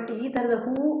ನೋಡಿದ್ದೇವೆ, ಬಟ್ ಈ ತರದ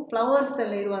ಫ್ಲವರ್ಸ್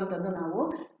ಎಲ್ಲ ಇರುವಂತದ್ದು ನಾವು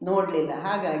ನೋಡ್ಲಿಲ್ಲ.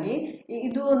 ಹಾಗಾಗಿ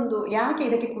ಇದು ಒಂದು, ಯಾಕೆ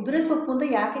ಇದಕ್ಕೆ ಕುದುರೆ ಸೊಪ್ಪು ಅಂತ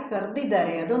ಯಾಕೆ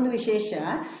ಕರೆದಿದ್ದಾರೆ ಅದೊಂದು ವಿಶೇಷ.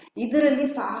 ಇದರಲ್ಲಿ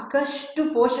ಸಾಕಷ್ಟು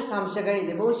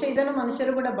ಪೋಷಕಾಂಶಗಳಿದೆ. ಬಹುಶಃ ಇದನ್ನು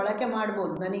ಮನುಷ್ಯರು ಕೂಡ ಬಳಕೆ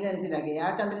ಮಾಡ್ಬೋದು ನನಗನಿಸಿದಾಗೆ,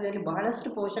 ಯಾಕಂದ್ರೆ ಇದರಲ್ಲಿ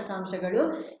ಬಹಳಷ್ಟು ಪೋಷಕಾಂಶಗಳು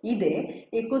ಇದೆ.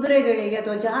 ಈ ಕುದುರೆಗಳಿಗೆ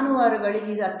ಅಥವಾ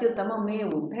ಜಾನುವಾರುಗಳಿಗೆ ಇದು ಅತ್ಯುತ್ತಮ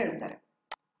ಮೇವು ಅಂತ ಹೇಳ್ತಾರೆ.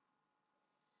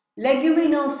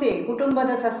 ಲೆಗ್ಯುಮಿನೋಸೆ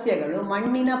ಕುಟುಂಬದ ಸಸ್ಯಗಳು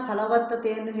ಮಣ್ಣಿನ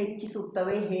ಫಲವತ್ತತೆಯನ್ನು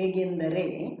ಹೆಚ್ಚಿಸುತ್ತವೆ. ಹೇಗೆಂದರೆ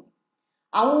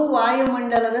ಅವು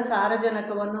ವಾಯುಮಂಡಲದ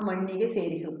ಸಾರಜನಕವನ್ನು ಮಣ್ಣಿಗೆ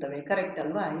ಸೇರಿಸುತ್ತವೆ. ಕರೆಕ್ಟ್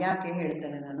ಅಲ್ವಾ? ಯಾಕೆ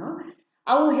ಹೇಳ್ತೇನೆ ನಾನು,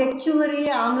 ಅವು ಹೆಚ್ಚುವರಿ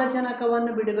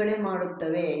ಆಮ್ಲಜನಕವನ್ನು ಬಿಡುಗಡೆ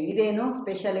ಮಾಡುತ್ತವೆ. ಇದೇನು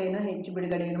ಸ್ಪೆಷಲ್ ಏನು, ಹೆಚ್ಚು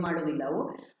ಬಿಡುಗಡೆಯನ್ನು ಮಾಡೋದಿಲ್ಲ.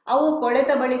 ಅವು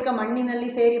ಕೊಳೆತ ಬಳಿಕ ಮಣ್ಣಿನಲ್ಲಿ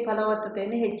ಸೇರಿ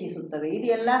ಫಲವತ್ತತೆಯನ್ನು ಹೆಚ್ಚಿಸುತ್ತವೆ. ಇದು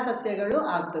ಎಲ್ಲಾ ಸಸ್ಯಗಳು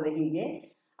ಆಗ್ತದೆ ಹೀಗೆ.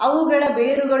 ಅವುಗಳ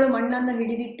ಬೇರುಗಳು ಮಣ್ಣನ್ನು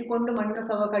ಹಿಡಿದಿಟ್ಟುಕೊಂಡು ಮಣ್ಣು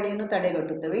ಸವಕಳಿಯನ್ನು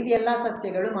ತಡೆಗಟ್ಟುತ್ತವೆ. ಇದು ಎಲ್ಲಾ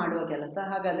ಸಸ್ಯಗಳು ಮಾಡುವ ಕೆಲಸ.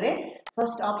 ಹಾಗಾದ್ರೆ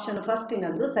ಆಪ್ಷನ್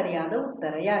ಫಸ್ಟಿನದ್ದು ಸರಿಯಾದ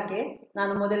ಉತ್ತರ. ಯಾಕೆ,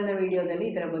 ನಾನು ಮೊದಲಿನ ವಿಡಿಯೋದಲ್ಲಿ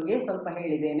ಇದರ ಬಗ್ಗೆ ಸ್ವಲ್ಪ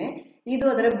ಹೇಳಿದ್ದೇನೆ. ಇದು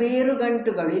ಅದರ ಬೇರು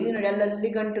ಗಂಟುಗಳು, ಇಲ್ಲಿ ನೋಡಿ ಅಲ್ಲಲ್ಲಿ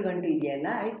ಗಂಟು ಇದೆಯಲ್ಲ,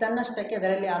 ಇದು ತನ್ನಷ್ಟಕ್ಕೆ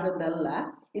ಅದರಲ್ಲಿ ಆದದ್ದಲ್ಲ.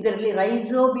 ಇದರಲ್ಲಿ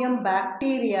ರೈಸೋಬಿಯಂ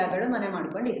ಬ್ಯಾಕ್ಟೀರಿಯಾಗಳು ಮನೆ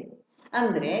ಮಾಡ್ಕೊಂಡಿದೆ.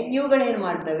 ಅಂದ್ರೆ ಇವುಗಳೇನು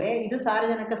ಮಾಡ್ತವೆ, ಇದು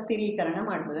ಸಾರಜನಕ ಸ್ಥಿರೀಕರಣ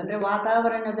ಮಾಡ್ತದೆ. ಅಂದ್ರೆ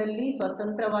ವಾತಾವರಣದಲ್ಲಿ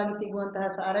ಸ್ವತಂತ್ರವಾಗಿ ಸಿಗುವಂತಹ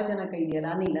ಸಾರಜನಕ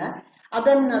ಇದೆಯಲ್ಲ, ಅನಿಲ,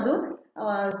 ಅದನ್ನದು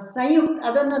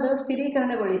ಅದನ್ನದು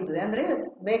ಸ್ಥಿರೀಕರಣಗೊಳಿಸ್ತದೆ. ಅಂದ್ರೆ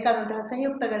ಬೇಕಾದಂತಹ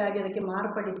ಸಂಯುಕ್ತಗಳಾಗಿ ಅದಕ್ಕೆ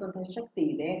ಮಾರ್ಪಡಿಸುವಂತಹ ಶಕ್ತಿ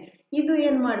ಇದೆ. ಇದು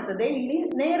ಏನ್ ಮಾಡ್ತದೆ, ಇಲ್ಲಿ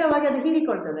ನೇರವಾಗಿ ಅದು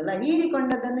ಹೀರಿಕೊಳ್ತದಲ್ಲ,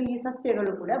 ಹೀರಿಕೊಂಡದನ್ನು ಈ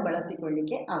ಸಸ್ಯಗಳು ಕೂಡ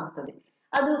ಬಳಸಿಕೊಳ್ಳಿಕ್ಕೆ ಆಗ್ತದೆ.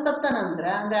 ಅದು ಸತ್ತ ನಂತರ,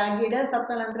 ಅಂದ್ರೆ ಆ ಗಿಡ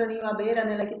ಸತ್ತ ನಂತರ ನೀವು ಆ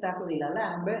ಬೇರನ್ನೆಲ್ಲ ಕಿತ್ತಾಕುದಿಲ್ಲ ಅಲ್ಲ,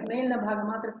 ಮೇಲಿನ ಭಾಗ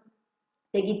ಮಾತ್ರ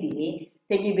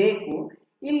ತೆಗಿಬೇಕು.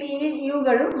 ಇಲ್ಲಿ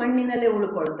ಇವುಗಳು ಮಣ್ಣಿನಲ್ಲೇ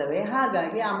ಉಳ್ಕೊಳ್ತವೆ.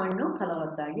 ಹಾಗಾಗಿ ಆ ಮಣ್ಣು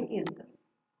ಫಲವತ್ತಾಗಿ ಇರ್ತದೆ.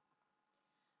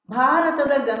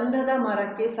 ಭಾರತದ ಗಂಧದ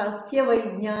ಮರಕ್ಕೆ ಸಸ್ಯ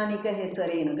ವೈಜ್ಞಾನಿಕ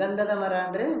ಹೆಸರೇನು? ಗಂಧದ ಮರ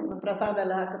ಅಂದ್ರೆ ಪ್ರಸಾದ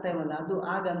ಎಲ್ಲ ಹಾಕ್ತೇವಲ್ಲ, ಅದು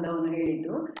ಆ ಗಂಧವನ್ನು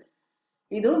ಹೇಳಿದ್ದು.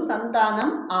 ಇದು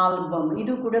ಸಂತಾನಂ ಆಲ್ಬಮ್.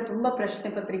 ಇದು ಕೂಡ ತುಂಬಾ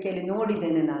ಪ್ರಶ್ನೆ ಪತ್ರಿಕೆಯಲ್ಲಿ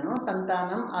ನೋಡಿದ್ದೇನೆ ನಾನು.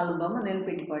 ಸಂತಾನಂ ಆಲ್ಬಮ್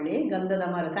ನೆನಪಿಟ್ಕೊಳ್ಳಿ. ಗಂಧದ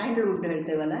ಮರ, ಸ್ಯಾಂಡಲ್ವುಡ್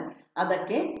ಹೇಳ್ತೇವಲ್ಲ,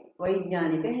 ಅದಕ್ಕೆ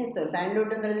ವೈಜ್ಞಾನಿಕ ಹೆಸರು.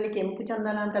 ಸ್ಯಾಂಡಲ್ವುಡ್ ಅಂದ್ರೆ ಕೆಂಪು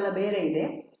ಚಂದನ ಅಂತೆಲ್ಲ ಬೇರೆ ಇದೆ.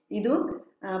 ಇದು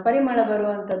ಪರಿಮಳ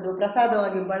ಬರುವಂತದ್ದು,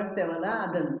 ಪ್ರಸಾದವಾಗಿ ಬಳಸ್ತೇವಲ್ಲ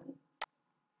ಅದನ್ನು.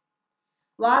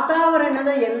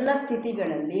 ವಾತಾವರಣದ ಎಲ್ಲ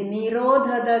ಸ್ಥಿತಿಗಳಲ್ಲಿ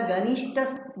ನಿರೋಧದ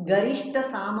ಗರಿಷ್ಠ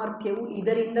ಸಾಮರ್ಥ್ಯವು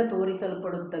ಇದರಿಂದ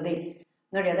ತೋರಿಸಲ್ಪಡುತ್ತದೆ.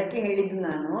 ನೋಡಿ, ಅದಕ್ಕೆ ಹೇಳಿದ್ದು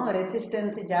ನಾನು,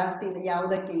 ರೆಸಿಸ್ಟೆನ್ಸ್ ಜಾಸ್ತಿ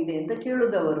ಯಾವುದಕ್ಕೆ ಇದೆ ಅಂತ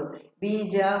ಕೇಳುದವರು.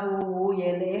 ಬೀಜ, ಹೂವು,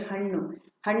 ಎಲೆ,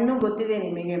 ಹಣ್ಣು ಗೊತ್ತಿದೆ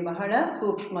ನಿಮಗೆ, ಬಹಳ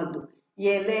ಸೂಕ್ಷ್ಮದ್ದು.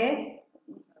 ಎಲೆ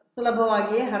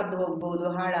ಸುಲಭವಾಗಿಯೇ ಹರಿದು ಹೋಗ್ಬೋದು,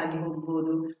 ಹಾಳಾಗಿ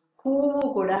ಹೋಗ್ಬೋದು. ಹೂವು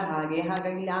ಕೂಡ ಹಾಗೆ.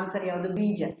 ಹಾಗಾಗಿ ಇಲ್ಲಿ ಆನ್ಸರ್ ಯಾವುದು?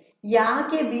 ಬೀಜ.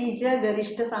 ಯಾಕೆ ಬೀಜ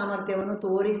ಗರಿಷ್ಠ ಸಾಮರ್ಥ್ಯವನ್ನು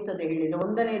ತೋರಿಸ್ತದೆ ಹೇಳಿದ್ರೆ,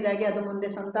 ಒಂದನೇದಾಗಿ ಅದು ಮುಂದೆ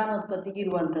ಸಂತಾನೋತ್ಪತ್ತಿಗೆ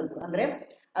ಇರುವಂತದ್ದು. ಅಂದ್ರೆ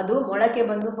ಅದು ಮೊಳಕೆ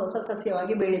ಬಂದು ಹೊಸ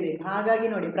ಸಸ್ಯವಾಗಿ ಬೆಳಿಬೇಕು. ಹಾಗಾಗಿ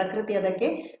ನೋಡಿ, ಪ್ರಕೃತಿ ಅದಕ್ಕೆ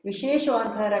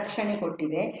ವಿಶೇಷವಾದಂತಹ ರಕ್ಷಣೆ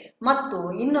ಕೊಟ್ಟಿದೆ. ಮತ್ತು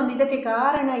ಇನ್ನೊಂದು ಇದಕ್ಕೆ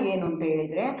ಕಾರಣ ಏನು ಅಂತ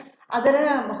ಹೇಳಿದ್ರೆ, ಅದರ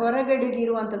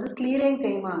ಹೊರಗಡೆಗಿರುವಂಥದ್ದು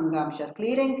ಸ್ಕ್ಲೀರೆಂಕೈಮ ಅಂಗಾಂಶ.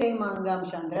 ಸ್ಕ್ಲೀರೆಂಕೈಮ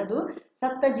ಅಂಗಾಂಶ ಅಂದ್ರೆ ಅದು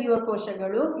ಸತ್ತ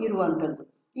ಜೀವಕೋಶಗಳು ಇರುವಂಥದ್ದು.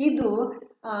 ಇದು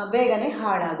ಬೇಗನೆ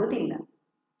ಹಾಳಾಗುವುದಿಲ್ಲ.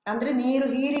 ಅಂದ್ರೆ ನೀರು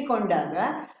ಹೀರಿಕೊಂಡಾಗ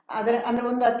ಅಂದ್ರೆ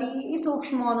ಒಂದು ಅತಿ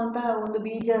ಸೂಕ್ಷ್ಮವಾದಂತಹ ಒಂದು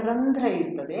ಬೀಜ ರಂಧ್ರ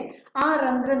ಇರ್ತದೆ. ಆ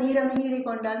ರಂಧ್ರ ನೀರನ್ನು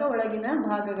ಹೀರಿಕೊಂಡಾಗ ಒಳಗಿನ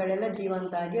ಭಾಗಗಳೆಲ್ಲ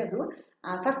ಜೀವಂತಾಗಿ ಅದು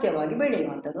ಸಸ್ಯವಾಗಿ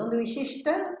ಬೆಳೆಯುವಂಥದ್ದು ಒಂದು ವಿಶಿಷ್ಟ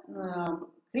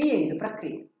ಕ್ರಿಯೆ, ಇದು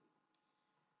ಪ್ರಕ್ರಿಯೆ.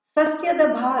 ಸಸ್ಯದ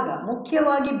ಭಾಗ,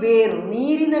 ಮುಖ್ಯವಾಗಿ ಬೇರು,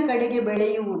 ನೀರಿನ ಕಡೆಗೆ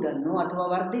ಬೆಳೆಯುವುದನ್ನು ಅಥವಾ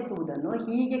ವರ್ಧಿಸುವುದನ್ನು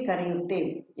ಹೀಗೆ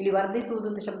ಕರೆಯುತ್ತೇವೆ. ಇಲ್ಲಿ ವರ್ಧಿಸುವುದು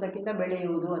ಅಂತ ಶಬ್ದಕ್ಕಿಂತ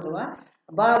ಬೆಳೆಯುವುದು ಅಥವಾ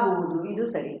ಬಾಗುವುದು ಇದು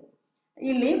ಸರಿ.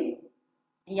 ಇಲ್ಲಿ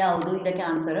ಯಾವುದು ಇದಕ್ಕೆ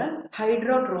ಆನ್ಸರ್?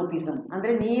 ಹೈಡ್ರೋಟ್ರೋಪಿಸಮ್.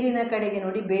 ಅಂದ್ರೆ ನೀರಿನ ಕಡೆಗೆ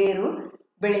ನೋಡಿ ಬೇರು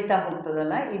ಬೆಳೀತಾ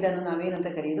ಹೋಗ್ತದಲ್ಲ, ಇದನ್ನು ನಾವೇನಂತ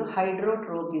ಕರೆಯುವುದು?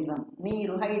 ಹೈಡ್ರೋಟ್ರೋಪಿಸಮ್.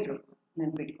 ನೀರು ಹೈಡ್ರೋ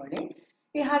ನೆನ್ಪಿಟ್ಕೊಳ್ಳಿ.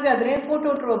 ಹಾಗಾದ್ರೆ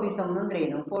ಫೋಟೋಟ್ರೋಪಿಸಮ್ ಅಂದ್ರೆ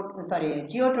ಏನು?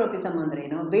 ಜಿಯೋಟ್ರೋಪಿಸಮ್ ಅಂದ್ರೆ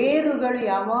ಏನು? ಬೇರುಗಳು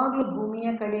ಯಾವಾಗ್ಲೂ ಭೂಮಿಯ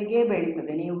ಕಡೆಗೆ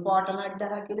ಬೆಳೀತದೆ. ನೀವು ಪಾಟನ್ನು ಅಡ್ಡ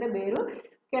ಹಾಕಿದ್ರೆ ಬೇರು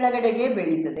ಕೆಳಗಡೆಗೆ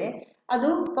ಬೆಳೀತದೆ, ಅದು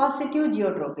ಪಾಸಿಟಿವ್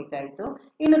ಜಿಯೋಟ್ರೋಪಿಕ್ ಆಯ್ತು.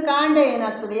 ಇನ್ನು ಕಾಂಡ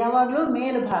ಏನಾಗ್ತದೆ? ಯಾವಾಗ್ಲೂ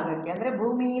ಮೇಲ್ಭಾಗಕ್ಕೆ, ಅಂದ್ರೆ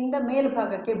ಭೂಮಿಯಿಂದ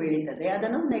ಮೇಲ್ಭಾಗಕ್ಕೆ ಬೆಳೀತದೆ,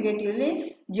 ಅದನ್ನು ನೆಗೆಟಿವ್ಲಿ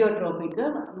ಜಿಯೋಟ್ರೋಪಿಕ್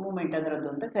ಮೂಮೆಂಟ್ ಅದರದ್ದು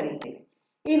ಅಂತ ಕರಿತೇವೆ.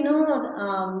 ಇನ್ನು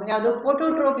ಯಾವುದು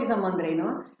ಫೋಟೋಟ್ರೋಪಿಸಮ್ ಅಂದ್ರೇನು?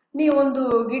 ನೀವೊಂದು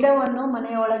ಗಿಡವನ್ನು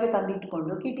ಮನೆಯೊಳಗೆ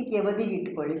ತಂದಿಟ್ಕೊಂಡು ಕಿಟಕಿಯ ಬದಿಗೆ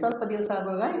ಇಟ್ಕೊಳ್ಳಿ, ಸ್ವಲ್ಪ ದಿವಸ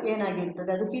ಆಗುವಾಗ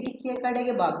ಏನಾಗಿರ್ತದೆ? ಅದು ಕಿಟಕಿಯ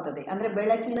ಕಡೆಗೆ ಬಾಗ್ತದೆ, ಅಂದ್ರೆ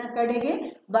ಬೆಳಕಿನ ಕಡೆಗೆ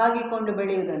ಬಾಗಿಕೊಂಡು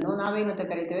ಬೆಳೆಯುವುದನ್ನು ನಾವೇನಂತ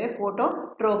ಕರಿತೇವೆ?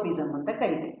 ಫೋಟೋಟ್ರೋಪಿಸಮ್ ಅಂತ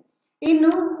ಕರಿತೇವೆ.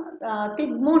 ಇನ್ನು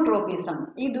ಥಿಗ್ಮೋಟ್ರೋಪಿಸಮ್,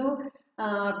 ಇದು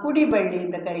ಕುಡಿ ಬಳ್ಳಿ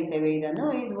ಅಂತ ಕರಿತೇವೆ ಇದನ್ನು.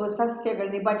 ಇದು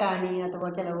ಸಸ್ಯಗಳಲ್ಲಿ ಬಟಾಣಿ ಅಥವಾ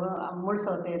ಕೆಲವು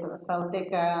ಮುಳ್ಸೌತೆ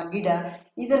ಅಥವಾ ಗಿಡ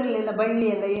ಇದರಲ್ಲೆಲ್ಲ ಬಳ್ಳಿ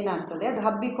ಎಲ್ಲ ಏನಾಗ್ತದೆ, ಅದು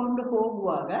ಹಬ್ಬಿಕೊಂಡು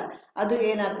ಹೋಗುವಾಗ ಅದು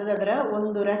ಏನಾಗ್ತದೆ, ಅದರ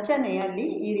ಒಂದು ರಚನೆಯಲ್ಲಿ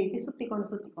ಈ ರೀತಿ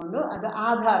ಸುತ್ತಿಕೊಂಡು ಅದು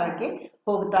ಆಧಾರಕ್ಕೆ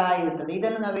ಹೋಗ್ತಾ ಇರ್ತದೆ.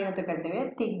 ಇದನ್ನು ನಾವೇನಂತ ಕರಿತೇವೆ,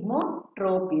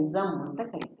 ಥಿಗ್ಮೋಟ್ರೋಪಿಸಮ್ ಅಂತ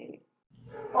ಕರಿತೇವೆ.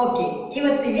 ಓಕೆ,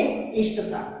 ಇವತ್ತಿಗೆ ಇಷ್ಟು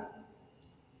ಸಾಕು.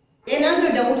 ಏನಾದರೂ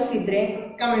ಡೌಟ್ಸ್ ಇದ್ರೆ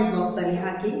ಕಮೆಂಟ್ ಬಾಕ್ಸ್ ಅಲ್ಲಿ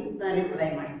ಹಾಕಿ, ನಾನು ರಿಪ್ಲೈ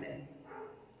ಮಾಡ್ತೇನೆ.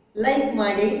 ಲೈಕ್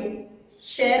ಮಾಡಿ,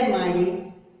 ಶೇರ್ ಮಾಡಿ,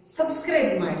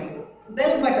 ಸಬ್ಸ್ಕ್ರೈಬ್ ಮಾಡಿ,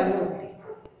 ಬೆಲ್ ಬಟನ್ ಒತ್ತಿ.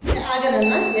 ಆಗ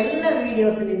ನನ್ನ ಎಲ್ಲ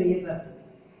ವಿಡಿಯೋಸ್ ನಿಮಗೆ ಬರ್ತದೆ.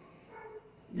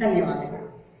 ಧನ್ಯವಾದಗಳು.